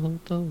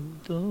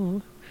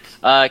 Can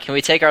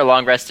we take our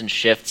long rest in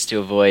shifts to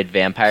avoid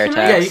vampire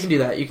attacks? Yeah, you can do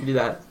that. You can do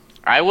that.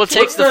 I will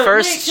take the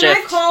first Wait, shift.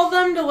 can I call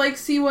them to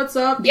see what's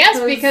up? Yes,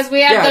 because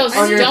we have those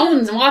on your-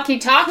 stones and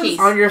walkie-talkies.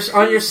 On your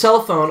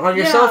cell phone,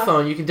 Yeah. cell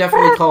phone, you can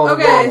definitely call them.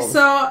 Okay,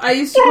 so I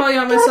used to call you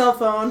on my cell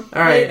phone.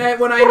 All right. late night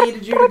when I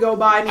needed you to go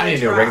buy me I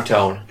need a trap.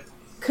 ringtone.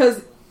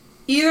 Because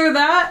either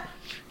that.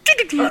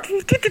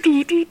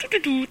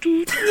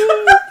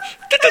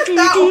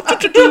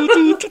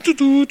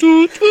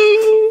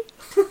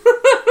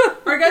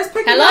 Are you guys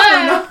picking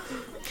up?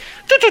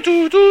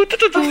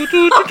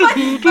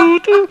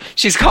 Hello?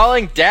 She's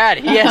calling Dad.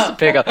 He has to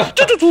pick up. I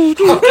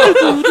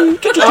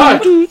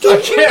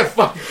can't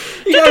find.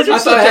 You guys are I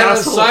such thought I had it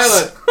assholes.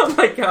 silent. Oh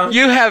my god.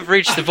 You have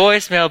reached the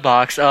voicemail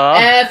box of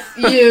F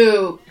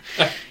you.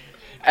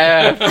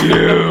 F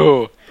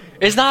you.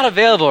 Is not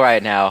available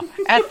right now.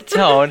 At the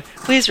tone,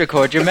 please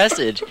record your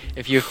message.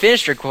 If you've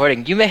finished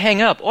recording, you may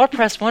hang up or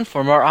press 1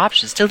 for more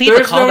options to leave a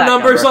There's no callback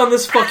numbers number. on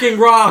this fucking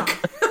rock.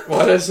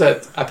 What is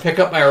it? I pick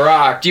up my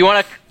rock. Do you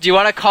want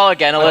to call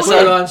again, I put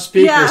it Alyssa? on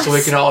speaker Yes. so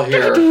we can all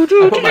hear. I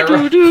put my rock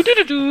Stone of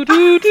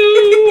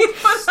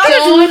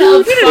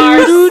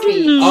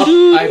Farsi. up.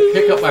 I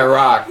pick up my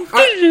rock. Put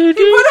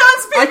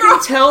on speaker. I can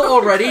tell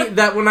already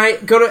that when I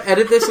go to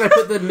edit this and I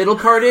put the middle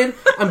part in,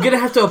 I'm gonna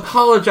have to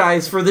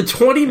apologize for the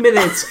 20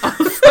 minutes of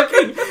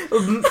fucking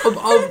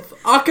of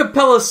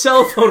acapella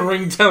cell phone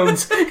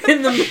ringtones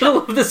in the middle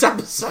of this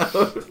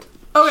episode.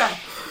 Okay.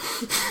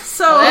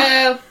 So,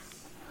 Hello?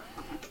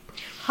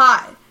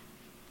 hi.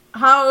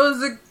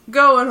 How's it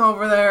going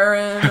over there?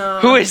 In,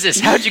 Who is this?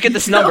 How'd you get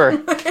this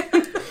number?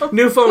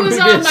 New phone. Who's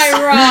who on dis? my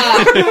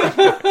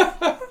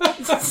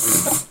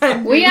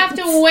rock? We have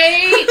to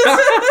wait.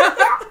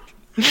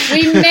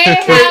 We may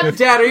have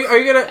Dad, are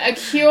you gonna a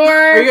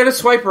cure.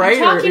 swipe right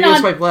or are you talking gonna on-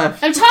 swipe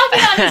left? I'm talking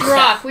on his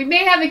rock. We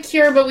may have a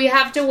cure, but we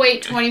have to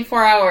wait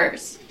 24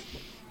 hours.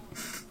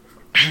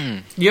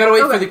 You gotta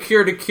wait for Okay. the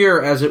cure to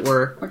cure, as it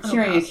were. We're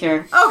curing a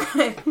cure.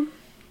 Okay.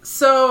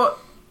 So,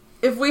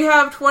 if we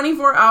have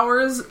 24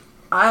 hours,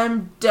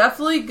 I'm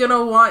definitely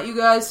gonna want you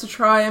guys to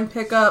try and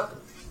pick up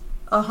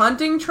a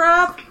hunting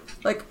trap.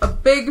 Like, a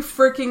big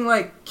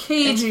freaking,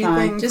 cagey It's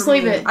fine. thing. Just for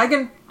leave me. it. I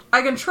can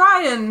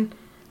try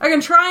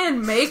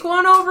and make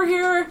one over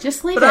here.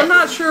 Just leave But it. I'm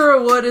not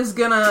sure what is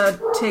gonna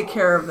take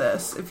care of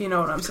this, if you know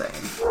what I'm saying.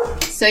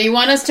 So you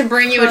want us to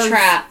bring you a Because-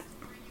 trap.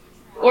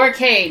 Or a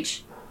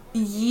cage.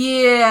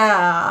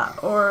 Yeah,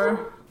 or...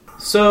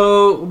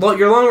 So, while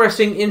you're long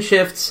resting in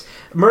shifts,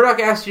 Murdoch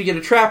asked you to get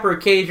a trap or a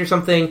cage or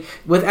something.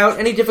 Without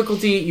any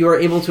difficulty, you are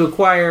able to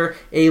acquire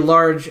a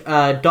large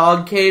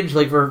dog cage,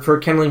 like for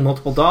kenneling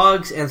multiple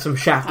dogs, and some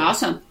shackles.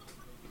 Awesome.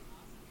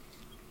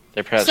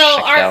 They're pronounced So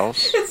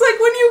shekels. It's like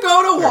when you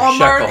go to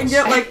Walmart and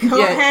shekels. get,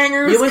 coat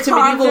hangers, you went to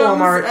medieval condoms,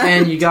 Walmart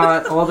and you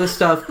got all this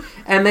stuff,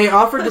 and they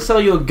offered to sell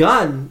you a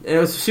gun. And it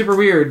was super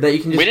weird that you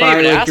can just We didn't buy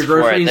even your ask for it.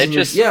 groceries. They And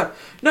just- yeah,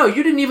 no,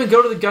 you didn't even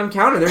go to the gun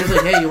counter. They're just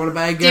like, "Hey, you want to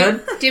buy a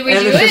gun?" Did we and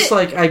do it's it? just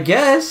like, "I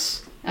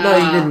guess." No,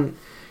 you didn't,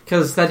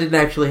 because that didn't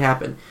actually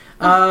happen.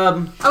 I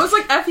was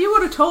like, F, you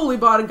would have totally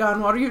bought a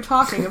gun. What are you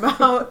talking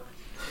about?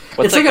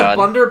 What's it's like gun? a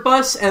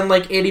blunderbuss, and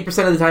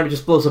 80% of the time it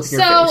just blows up in So,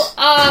 your face.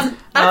 F, you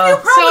Uh,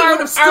 probably so would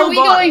have still are we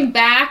bought going it.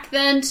 back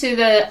then to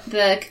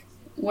the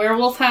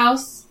werewolf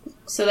house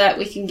so that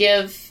we can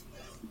get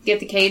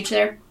the cage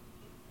there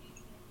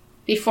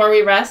before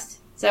we rest?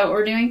 Is that what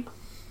we're doing?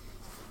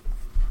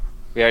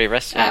 We already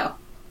rested, Oh,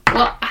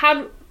 well,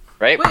 how?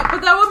 right? Wait,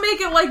 but that would make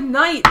it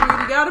night, dude.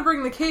 You gotta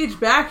bring the cage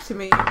back to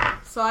me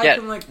so I Yeah,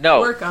 can no,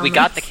 work on we this.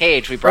 got the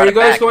cage. We brought Are it you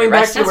guys back. going we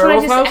back rested. to That's what I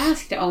werewolf just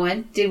house? asked,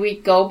 Owen. Did we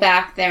go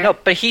back there? No,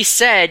 but he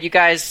said you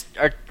guys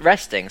are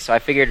resting, so I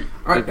figured.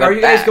 Are, we went are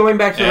you guys back. going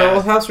back to the Yeah.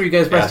 werewolf house, or are you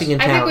guys resting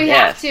in I town? think we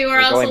Yes, have to, or we're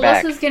else going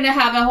back. Alyssa's going to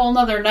have a whole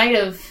nother night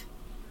of.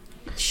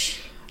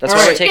 That's All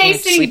why we're right. taking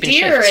Facing sleeping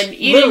deer shifts. and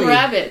eating Lily.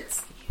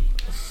 rabbits.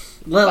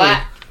 Lily,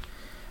 What?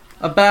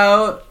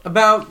 about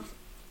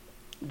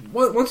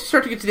once you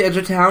start to get to the edge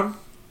of town,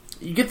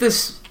 you get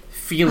this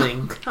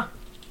feeling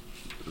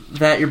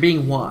that you're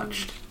being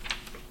watched.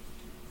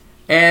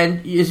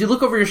 And as you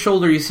look over your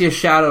shoulder, you see a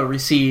shadow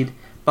recede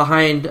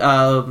behind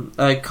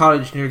a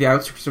cottage near the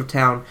outskirts of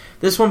town.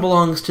 This one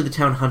belongs to the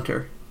town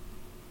hunter.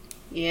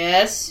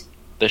 Yes.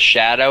 The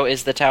shadow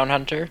is the town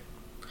hunter.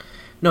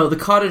 No, the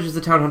cottage is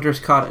the town hunter's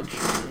cottage.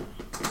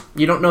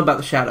 You don't know about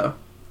the shadow.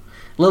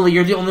 Lily,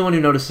 you're the only one who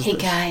notices Hey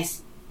this.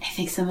 guys, I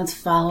think someone's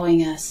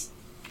following us.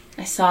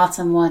 I saw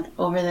someone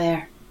over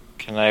there.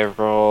 Can I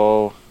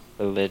roll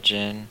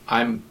religion?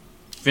 I'm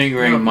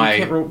fingering No, you my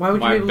can't roll- why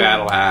would you my be able to-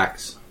 battle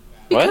axe.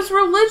 Because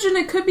religion,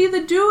 it could be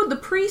the dude, the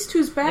priest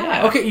who's bad.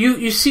 Yeah. Okay,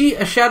 you see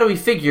a shadowy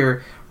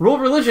figure. Roll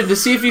religion to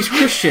see if he's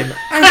Christian.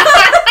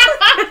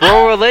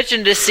 Roll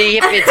religion to see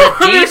if it's a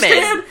demon.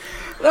 Understand?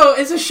 No,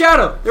 it's a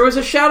shadow. There was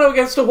a shadow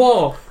against a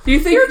wall. Do you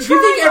think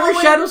every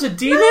Owen. shadow's a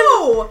demon?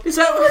 No! Is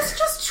that I was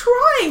just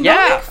trying. Don't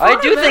Yeah, make fun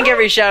I do of think him.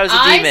 every shadow's a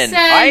I demon.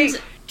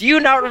 said- Do you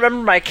not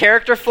remember my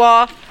character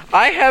flaw?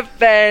 I have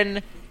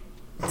been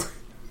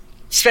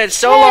spent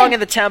so long in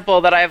the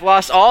temple that I have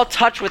lost all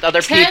touch with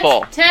other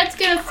people. Ted's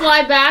gonna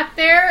fly back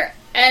there,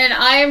 and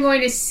I am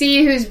going to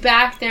see who's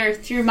back there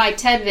through my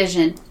Ted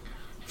vision.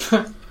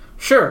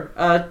 Sure.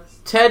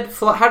 Ted.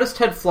 How does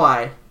Ted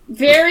fly?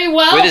 Very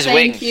well, With his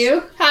thank wings.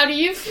 you. How do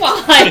you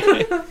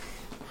fly?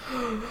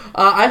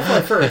 I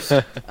fly first.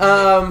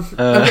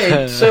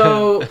 Okay,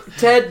 so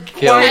Ted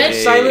me.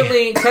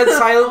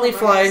 silently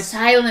flies.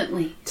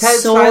 Silently. Ted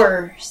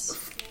Soars.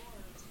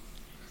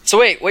 So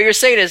wait, what you're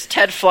saying is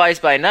Ted flies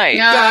by night.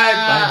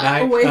 By night,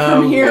 away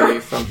from here. away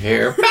from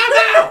here.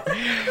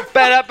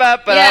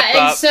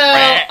 Yeah, and so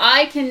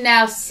I can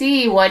now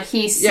see what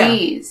he Yeah.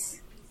 sees.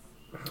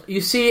 You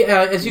see,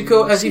 as he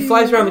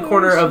flies around the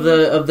corner of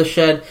the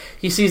shed,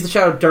 he sees the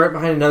shadow dart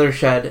behind another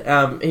shed.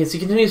 As he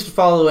continues to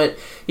follow it,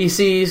 he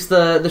sees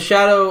the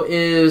shadow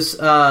is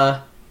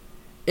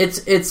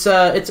it's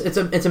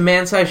a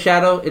man-sized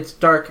shadow. It's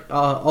dark,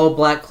 all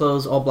black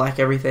clothes, all black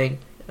everything,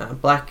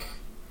 black.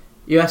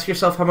 You ask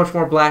yourself how much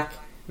more black,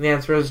 and the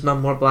answer is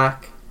none more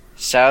black.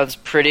 Sounds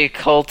pretty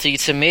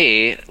culty to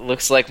me.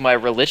 Looks like my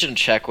religion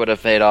check would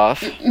have paid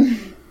off.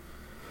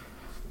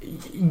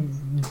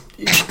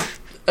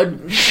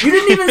 You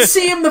didn't even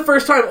see him the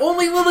first time.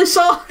 Only Lily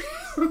saw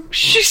him.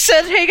 She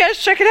said, "Hey guys,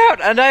 check it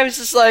out," and I was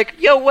just like,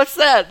 "Yo, what's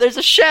that? There's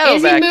a shadow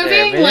Is he back moving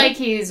there, man." like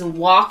he's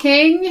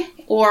walking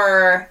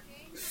or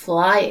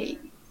flying?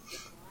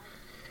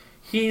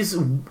 He's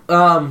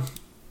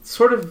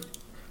sort of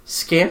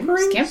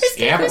scampering.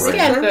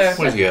 Scampering.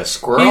 What is he, a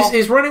squirrel?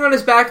 He's running on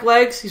his back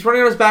legs. He's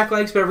running on his back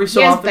legs, but every so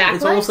He has often back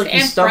it's almost like legs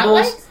he and front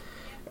stumbles. legs?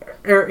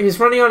 Or he's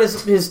running on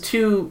his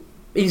two.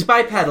 He's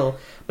bipedal,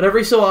 but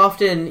every so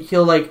often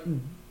he'll like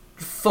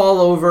fall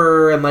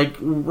over and like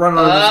run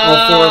on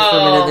all fours for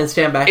a minute, then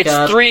stand back It's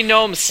up. 3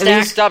 gnomes And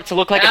he's- stacked up to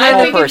look like a I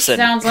tall think person. it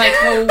sounds like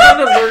Kind of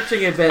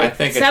lurching a bit. I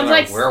think it's sounds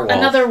another like werewolf.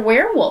 another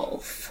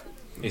werewolf.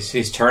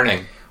 He's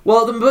turning.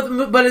 Well,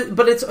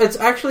 but it's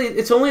actually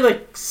it's only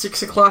like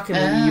 6 o'clock in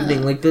the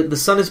evening. Like the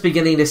sun is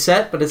beginning to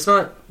set, but it's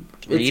not.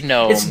 3 It's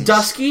gnomes.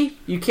 dusky.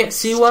 You can't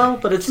see well,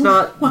 but it's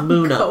not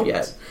moon up coat.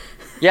 yet.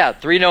 Yeah,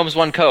 3 gnomes,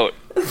 1 coat.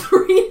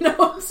 3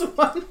 gnomes,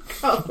 1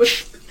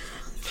 coat.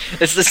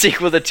 It's the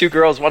sequel to 2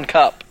 girls, 1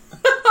 cup.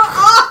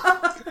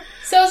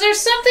 So is there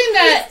something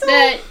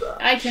that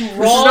I can This is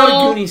not a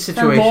roll Goonies for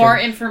situation. more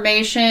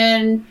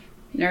information?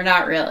 Or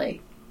not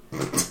really?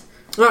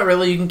 Not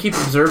really. You can keep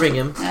observing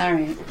him. All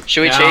right.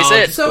 Should we Now, chase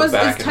it? So Go is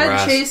back and Ted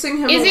rest. chasing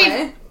him Is he-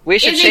 away? We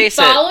should Is he chase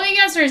it. following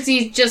us, or is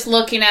he just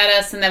looking at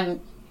us and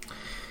then?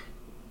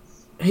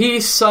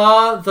 He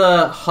saw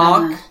the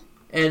hawk, Uh-huh.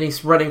 and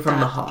he's running from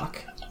the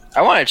hawk.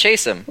 I want to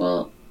chase him.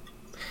 Well,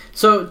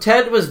 So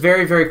Ted was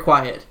very, very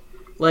quiet.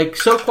 Like,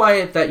 so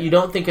quiet that you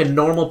don't think a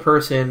normal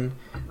person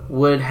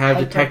would have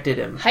detected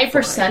him.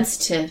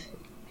 hypersensitive.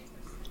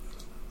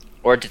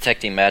 Or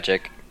detecting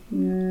magic.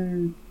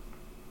 Let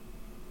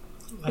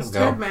Is him Ted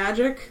go.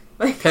 magic?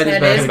 Like, Ted is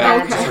Ted magic. is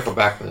Back, magic. circle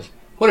back to this.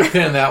 Put a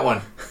pin in that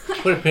one.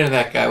 Put a pin in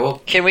that guy.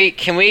 Well, Can we,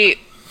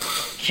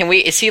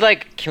 is he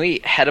like, can we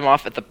head him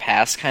off at the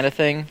pass kind of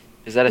thing?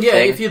 Is that a Yeah,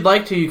 thing? if you'd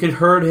like to, you could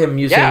herd him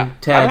using Yeah,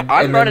 Ted.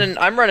 I'm and running.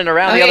 I'm running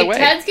around the Okay, other way.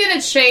 Ted's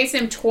gonna chase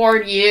him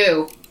toward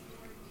you,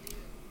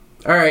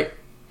 All right.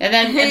 and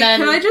then Hey, and then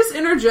can I just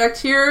interject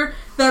here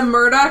that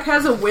Murdoch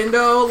has a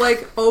window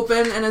like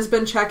open and has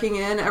been checking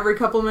in every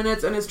couple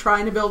minutes and is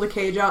trying to build a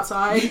cage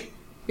outside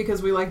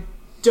because we like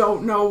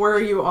don't know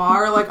where you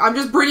are. Like I'm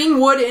just bringing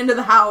wood into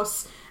the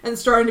house and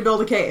starting to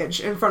build a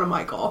cage in front of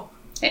Michael.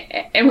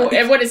 and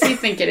what does he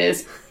think it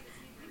is?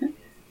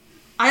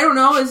 I don't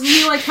know. Isn't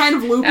he like kind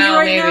of loopy Oh,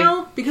 right maybe.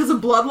 now because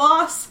of blood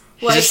loss?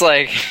 He's just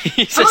like,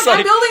 he's I'm just like, like,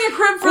 I'm building a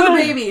crib for the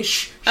baby.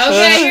 Shh.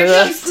 Okay, here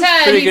That's comes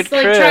Ted. pretty He's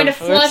good like trying to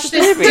crib. flush What's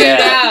this the baby dude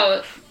at?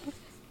 out.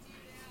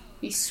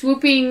 He's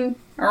swooping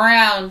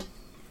around.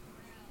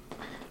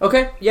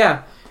 Okay,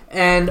 yeah.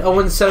 And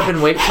Owen's set up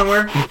and wait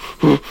somewhere.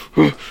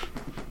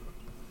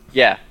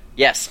 yeah,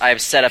 Yes, I've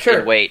set up Sure.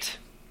 in wait.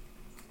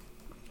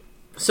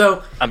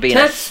 So I'm being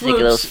Ted a sneaky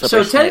little swoops.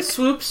 slipper So Ted snake.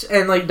 swoops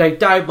and like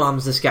dive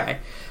bombs this guy.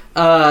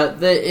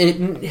 It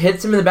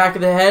hits him in the back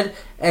of the head,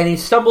 and he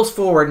stumbles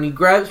forward and he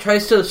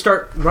tries to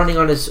start running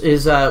on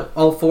his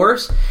all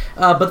fours.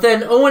 But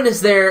then Owen is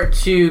there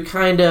to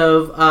kind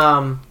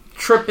of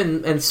trip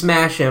and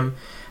smash him.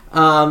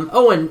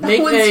 Owen,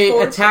 make Owen's a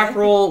forte. attack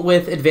roll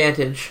with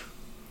advantage.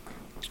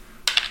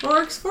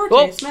 Rorik's forte,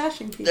 Whoa.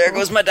 smashing people. There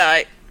goes my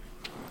die.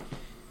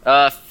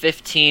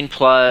 15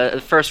 plus...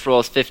 The first roll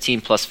is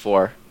 15 plus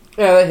 4.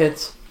 Yeah, that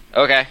hits.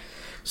 Okay.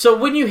 So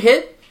when you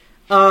hit,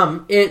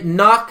 it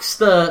knocks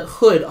the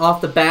hood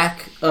off the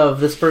back of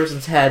this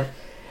person's head.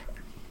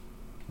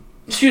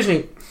 Excuse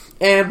me.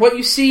 And what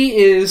you see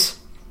is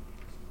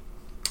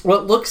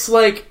what looks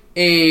like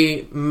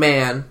a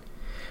man,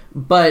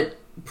 but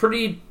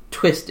pretty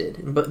twisted,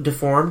 but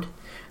deformed.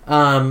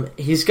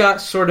 He's got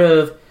sort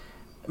of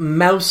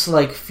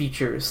mouse-like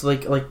features,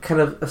 like kind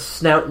of a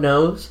snout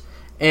nose,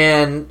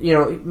 and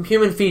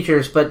human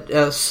features,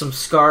 but some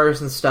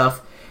scars and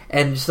stuff,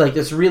 and just like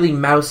this really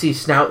mousy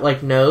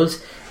snout-like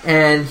nose.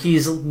 And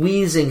he's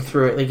wheezing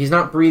through it, like he's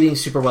not breathing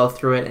super well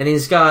through it, and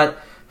he's got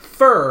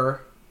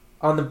fur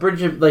on the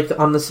bridge of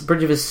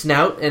bridge of his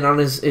snout and on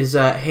his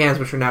hands,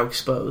 which are now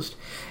exposed.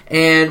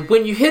 And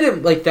when you hit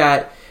him like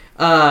that,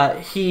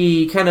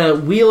 he kind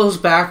of wheels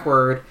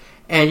backward,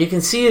 and you can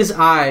see his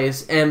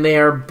eyes, and they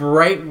are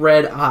bright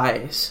red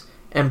eyes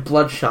and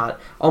bloodshot,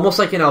 almost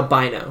like an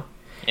albino.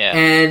 Yeah.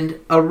 And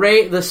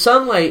the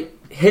sunlight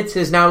hits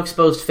his now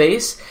exposed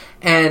face,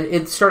 and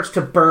it starts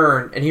to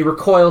burn, and he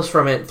recoils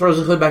from it, throws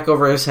the hood back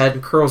over his head,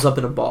 and curls up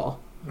in a ball.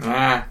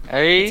 Ah,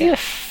 Are you a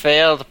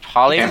failed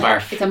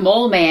polymorph? It's a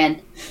mole man.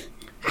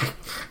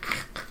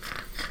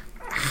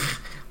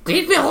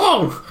 Leave me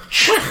alone!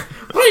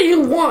 What do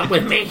you want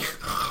with me?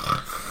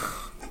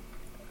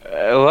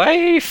 Why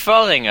are you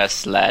following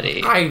us,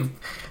 laddie?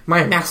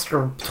 My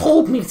master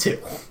told me to.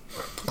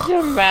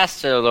 Your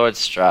master, Lord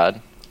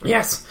Strahd.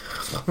 Yes,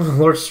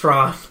 Lord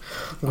Strahd.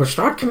 Lord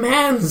Strahd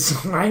commands.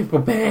 I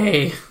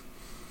obey.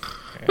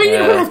 But you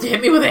don't have to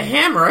hit me with a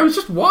hammer. I was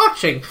just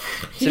watching.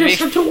 He To be just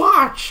said to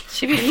watch.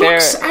 to be fair,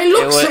 I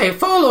looks, it wa- I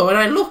follow, and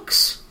I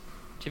looks.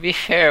 To be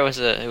fair, it was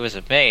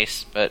a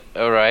mace, but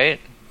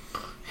alright.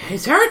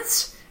 It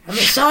hurts, and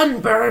the sun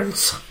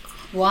burns.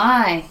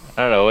 Why?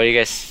 I don't know, what do you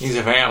guys... he's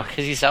a vamp.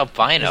 Because he's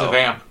albino. He's a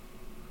vamp.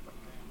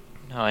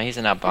 No, he's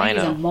an He's a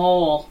albino.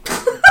 mole.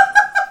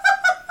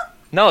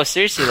 No,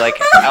 seriously, like...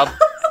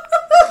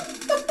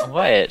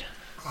 What?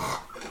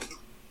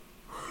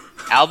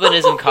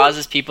 Albinism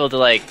causes people to,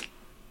 like,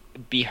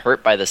 be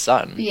hurt by the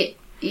sun. Yeah. Like,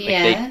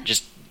 they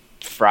just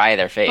fry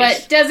their face.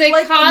 But does it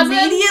Like cause him?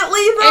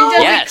 immediately though? And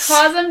does Yes. it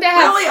cause him to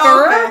have Really?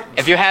 fur? Okay.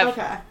 If you have...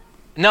 Okay.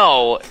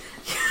 No,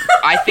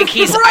 I think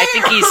he's Red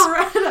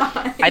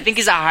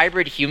eyes. a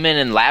hybrid human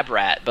and lab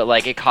rat, but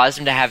like it caused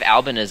him to have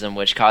albinism,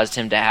 which caused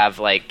him to have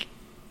like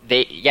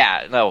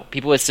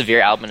people with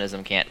severe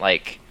albinism can't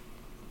like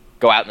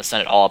go out in the sun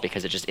at all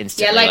because it just Yeah,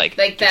 instantly like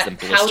gives that them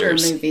Powder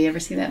blisters. movie. Ever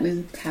seen that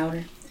movie,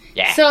 Powder?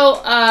 Yeah.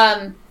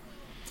 So,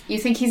 you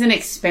think he's an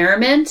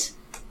experiment?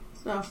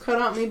 So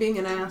cut out me being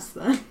an ass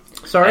then.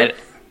 Sorry?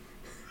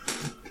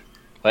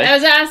 What? I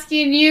was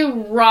asking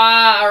you,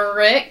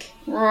 Rorik.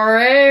 Do you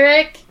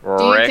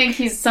Rorik. think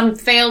he's some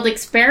failed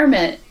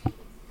experiment?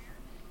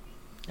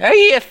 Are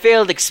you a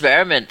failed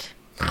experiment?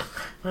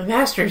 My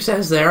master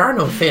says there are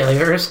no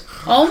failures.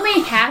 Only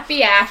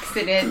happy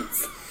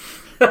accidents.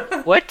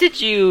 What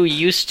did you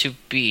used to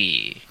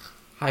be?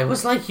 I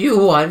was like you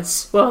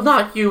once. Well,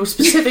 not you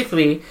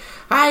specifically.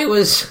 I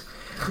was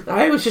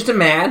just a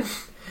man,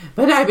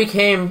 but I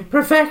became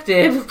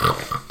perfected.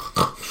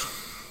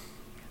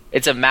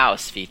 It's a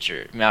mouse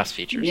features,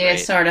 Yeah, right?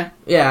 sorta.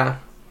 Yeah.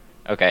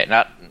 Okay,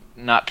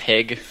 not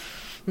pig.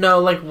 No,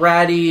 like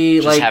ratty,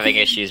 Just like having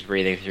issues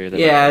breathing through the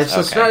yeah.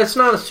 nose. It's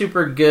not a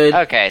super good.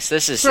 Okay, so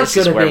this It's not is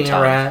good at worm being a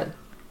time. rat.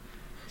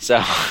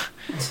 So,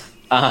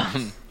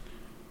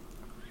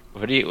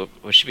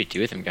 what should we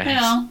do with him, guys? You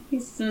know, he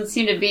doesn't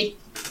seem to be.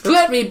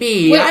 Let me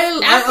be. Wait,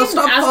 I'll ask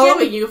stop him-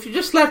 following you if you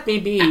just let me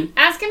be.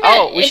 Ask him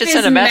Oh, we if should his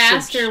send a message.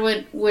 master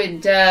would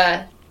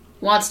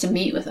wants to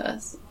meet with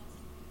us.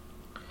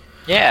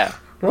 Yeah.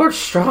 Lord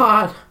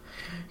Strahd,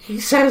 he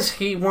says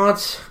he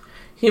wants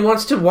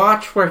to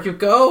watch where you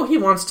go. He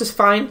wants to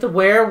find the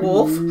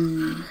werewolf.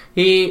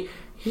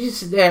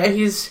 He's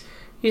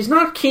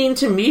not keen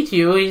to meet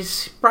you.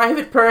 He's a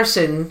private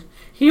person.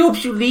 He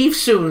hopes you leave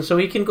soon so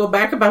he can go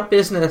back about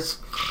business.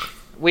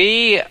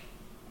 We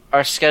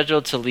are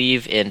scheduled to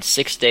leave in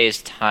 6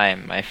 days'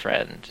 time, my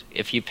friend.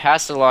 If you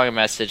pass along a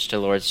message to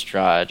Lord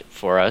Strahd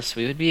for us,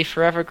 we would be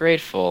forever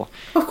grateful.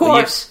 Of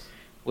course.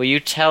 Will you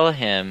tell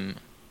him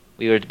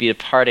we would be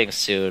departing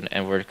soon,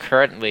 and we're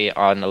currently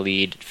on the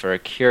lead for a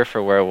cure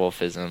for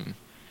werewolfism.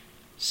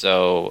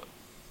 So,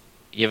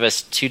 give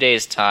us 2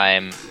 days'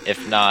 time.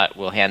 If not,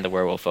 we'll hand the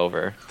werewolf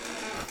over.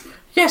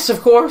 Yes,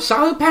 of course.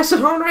 I'll pass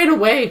it on right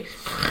away.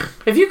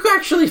 If you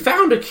actually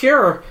found a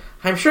cure,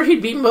 I'm sure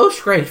he'd be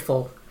most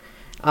grateful.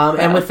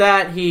 And with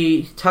that,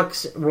 he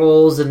tucks,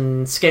 rolls,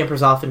 and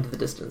scampers off into the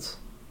distance.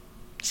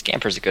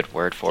 Scamper's a good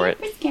word for it.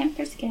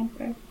 Scamper.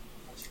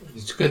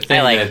 It's a good thing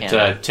I like that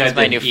him. Ted He's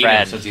my didn't new eat friend.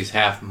 him since he's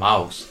half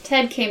mouse.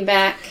 Ted came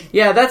back.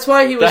 Yeah, that's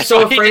why he was That's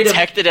so why he afraid of.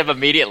 detected him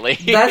immediately.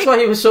 That's why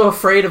he was so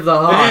afraid of the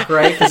hawk,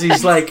 right? Because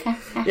he's like,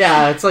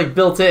 yeah, it's like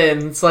built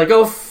in. It's like,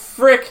 oh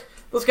frick,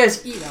 those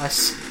guys eat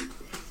us.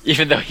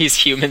 Even though he's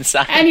human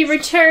sized. And he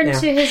returned Yeah.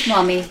 to his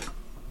mommy.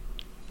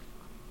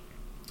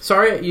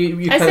 Sorry, you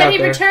I cut said out he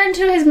there. returned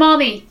to his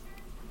mommy.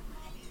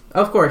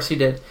 Of course, he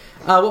did.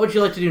 What would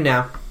you like to do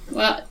now?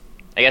 Well,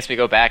 I guess we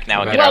go back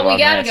now and get our well, we long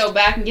gotta rest. go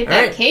back and get All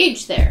that right.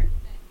 cage there.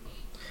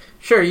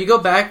 Sure, you go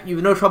back. You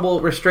have no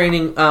trouble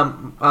restraining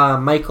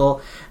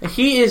Michael.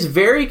 He is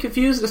very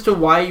confused as to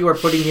why you are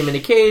putting him in a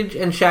cage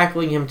and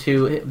shackling him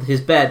to his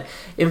bed.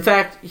 In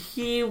fact,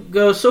 he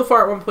goes so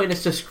far at one point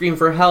as to scream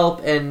for help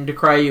and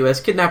decry you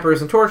as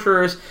kidnappers and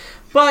torturers,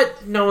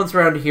 but no one's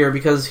around to hear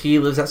because he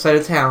lives outside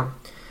of town.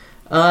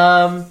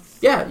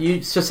 Yeah,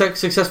 you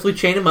successfully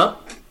chain him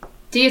up.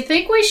 Do you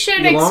think we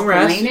should Your long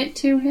explain rest. it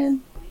to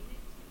him?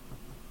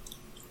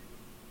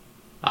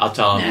 I'll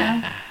tell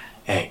him, Nah.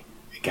 hey,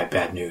 I got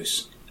bad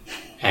news.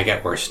 I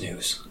got worse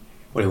news.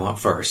 What do you want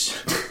first?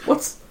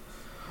 What's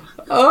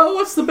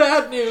the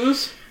bad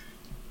news?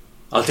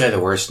 I'll tell you the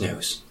worst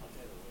news.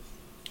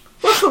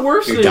 What's the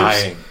worst You're news?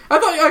 dying. I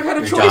thought I had a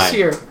You're choice dying.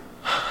 here.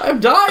 I'm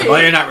dying.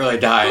 Well, you're not really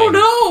dying. Oh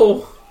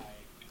no!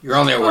 You're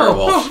only a Oh,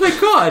 werewolf. thank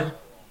God.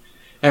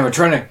 And we're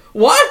trying to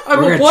What? I'm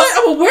We're a gonna- what?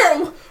 I'm a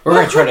werewolf. we're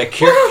gonna try to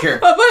cure-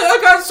 But I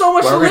got so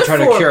much Well, to we're live trying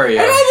to for. cure you.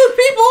 And all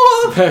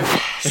the people.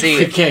 See-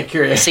 we can't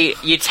cure you. See,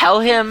 you tell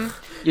him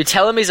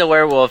he's a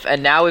werewolf,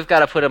 and now we've got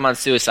to put him on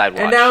suicide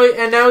watch. And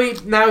now he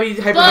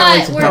hyperventilates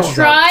But and we're passes out.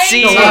 trying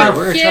See, to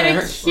we're gonna get try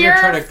a to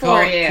cure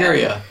for you. cure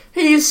you.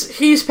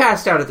 He's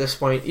passed out at this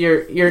point.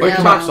 You're Well, Yeah,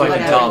 come on, so I can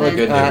whatever. tell him the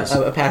good news.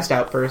 a passed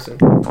out person.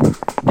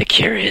 the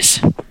cure is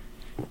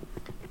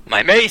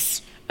my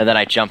mace. And then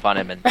I jump on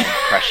him and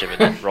crush him, and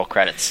then roll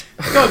credits.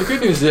 No, the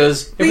good news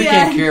is, if we The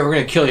can't end. cure you, we're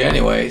gonna kill you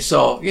anyway.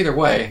 So either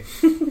way,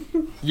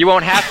 You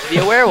won't have to be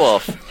a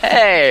werewolf.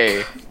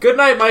 Hey. Good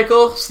night,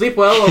 Michael. Sleep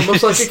well. I'll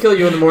most likely kill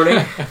you in the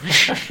morning.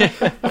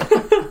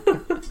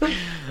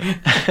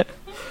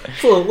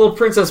 It's a little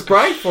Princess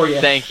Bride for you.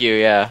 Thank you.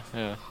 Yeah.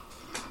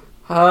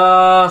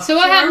 So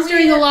what happens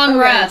during the long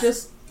rest?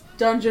 Just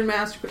dungeon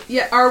master.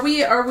 Yeah, are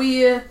we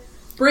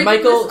breaking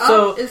Michael, this up?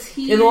 so Is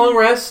he in the long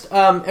rest,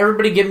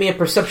 everybody give me a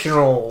perception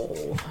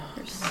roll.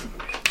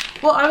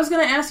 Well, I was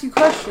going to ask you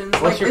questions.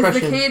 What's your is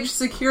question? the cage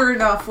secure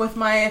enough with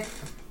my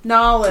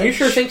knowledge? You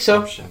sure think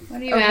so? What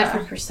do you Okay. add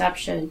for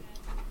perception?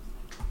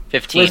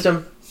 15.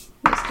 Wisdom.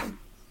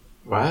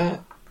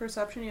 what?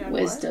 Perception, you have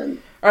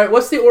Wisdom. All right,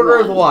 what's the order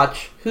of the One.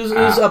 watch? Who's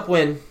up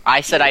when?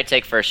 I said I'd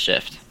take first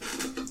shift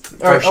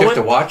All right, First shift Owen,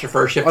 to watch or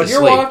first shift to on your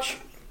sleep? watch.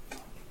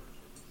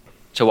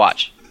 to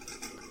watch.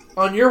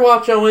 On your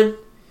watch, Owen,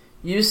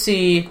 you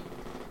see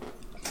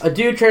a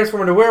dude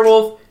transform into a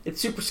werewolf.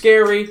 It's super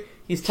scary.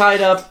 He's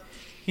tied up.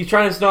 He's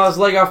trying to gnaw his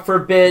leg off for a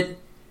bit.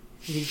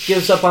 He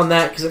gives up on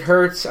that because it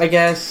hurts, I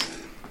guess.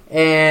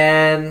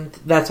 And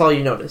that's all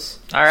you notice.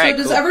 All right. So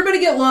does cool.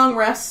 everybody get long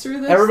rests through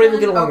this? Everybody will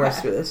then? get a long Okay.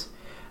 rest through this.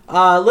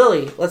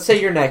 Lily, let's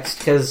say you're next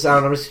because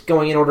I'm just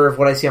going in order of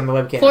what I see on the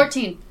webcam.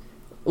 14.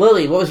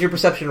 Lily, what was your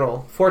perception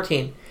roll?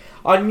 14.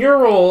 On your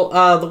roll,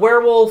 the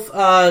werewolf,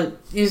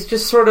 he's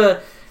just sort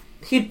of...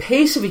 He'd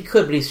pace if he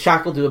could, but he's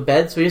shackled to a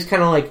bed, so he just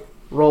kind of, like,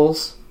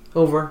 rolls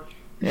over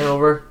and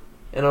over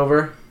and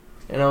over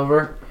and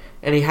over,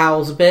 and he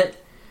howls a bit.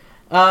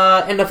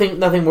 And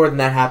nothing more than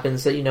that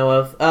happens that you know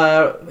of.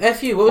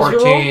 F.U., what was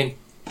your roll? 14.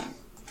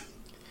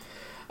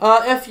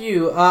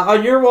 F.U.,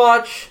 on your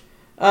watch,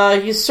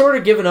 he's sort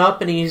of given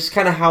up, and he's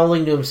kind of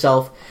howling to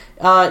himself.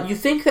 You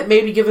think that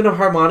maybe given a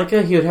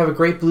harmonica, he would have a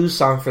great blues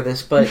song for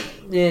this, but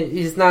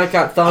he's not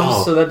got thumbs,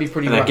 Oh, so that'd be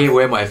pretty And rough. I gave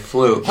away my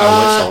flute,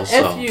 my whistle,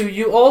 so... F.U.,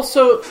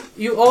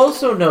 you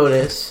also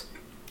notice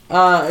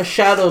a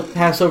shadow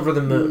pass over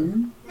the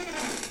moon,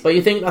 but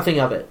you think nothing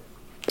of it.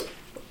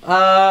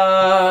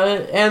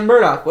 And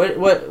Murdoch,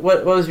 what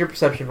was your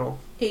perception roll?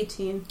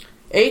 18.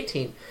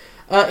 18.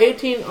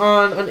 18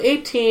 on an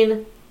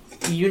 18,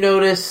 you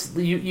notice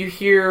you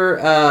hear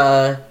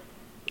a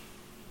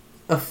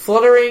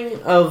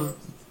fluttering of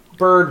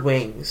bird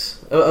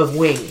wings of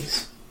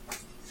wings,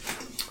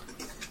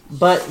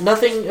 but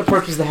nothing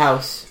approaches the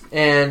house,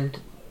 and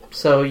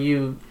so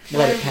you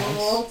let it Can I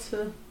roll pass.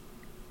 to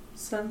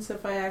sense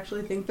if I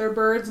actually think they're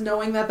birds,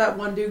 knowing that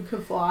one dude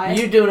could fly?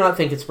 You do not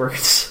think it's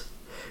birds.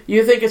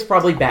 You think it's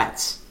probably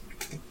bats.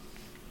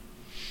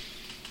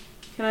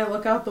 Can I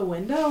look out the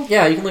window?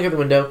 Yeah, you can look at the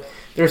window.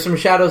 There are some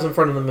shadows in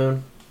front of the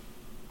moon.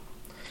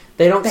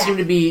 They don't seem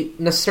to be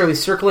necessarily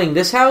circling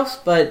this house,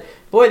 but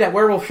boy, that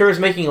werewolf sure is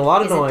making a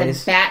lot of Is it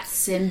noise. the bat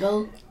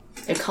symbol?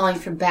 They're calling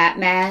for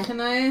Batman.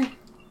 Can I?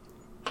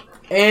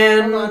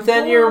 And Hold on,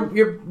 then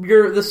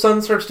hold the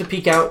sun starts to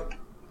peek out,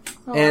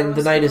 Oh, and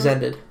the night is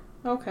ended.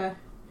 Okay.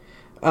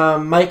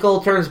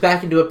 Michael turns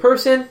back into a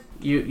person.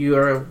 You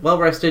are well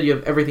rested. You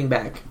have everything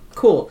back.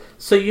 Cool.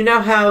 So you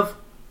now have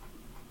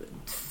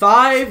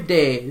 5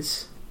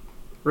 days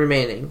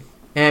remaining.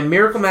 And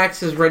Miracle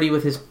Max is ready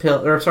with his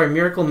pill. Or, sorry,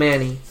 Miracle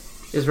Manny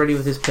is ready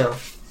with his pill.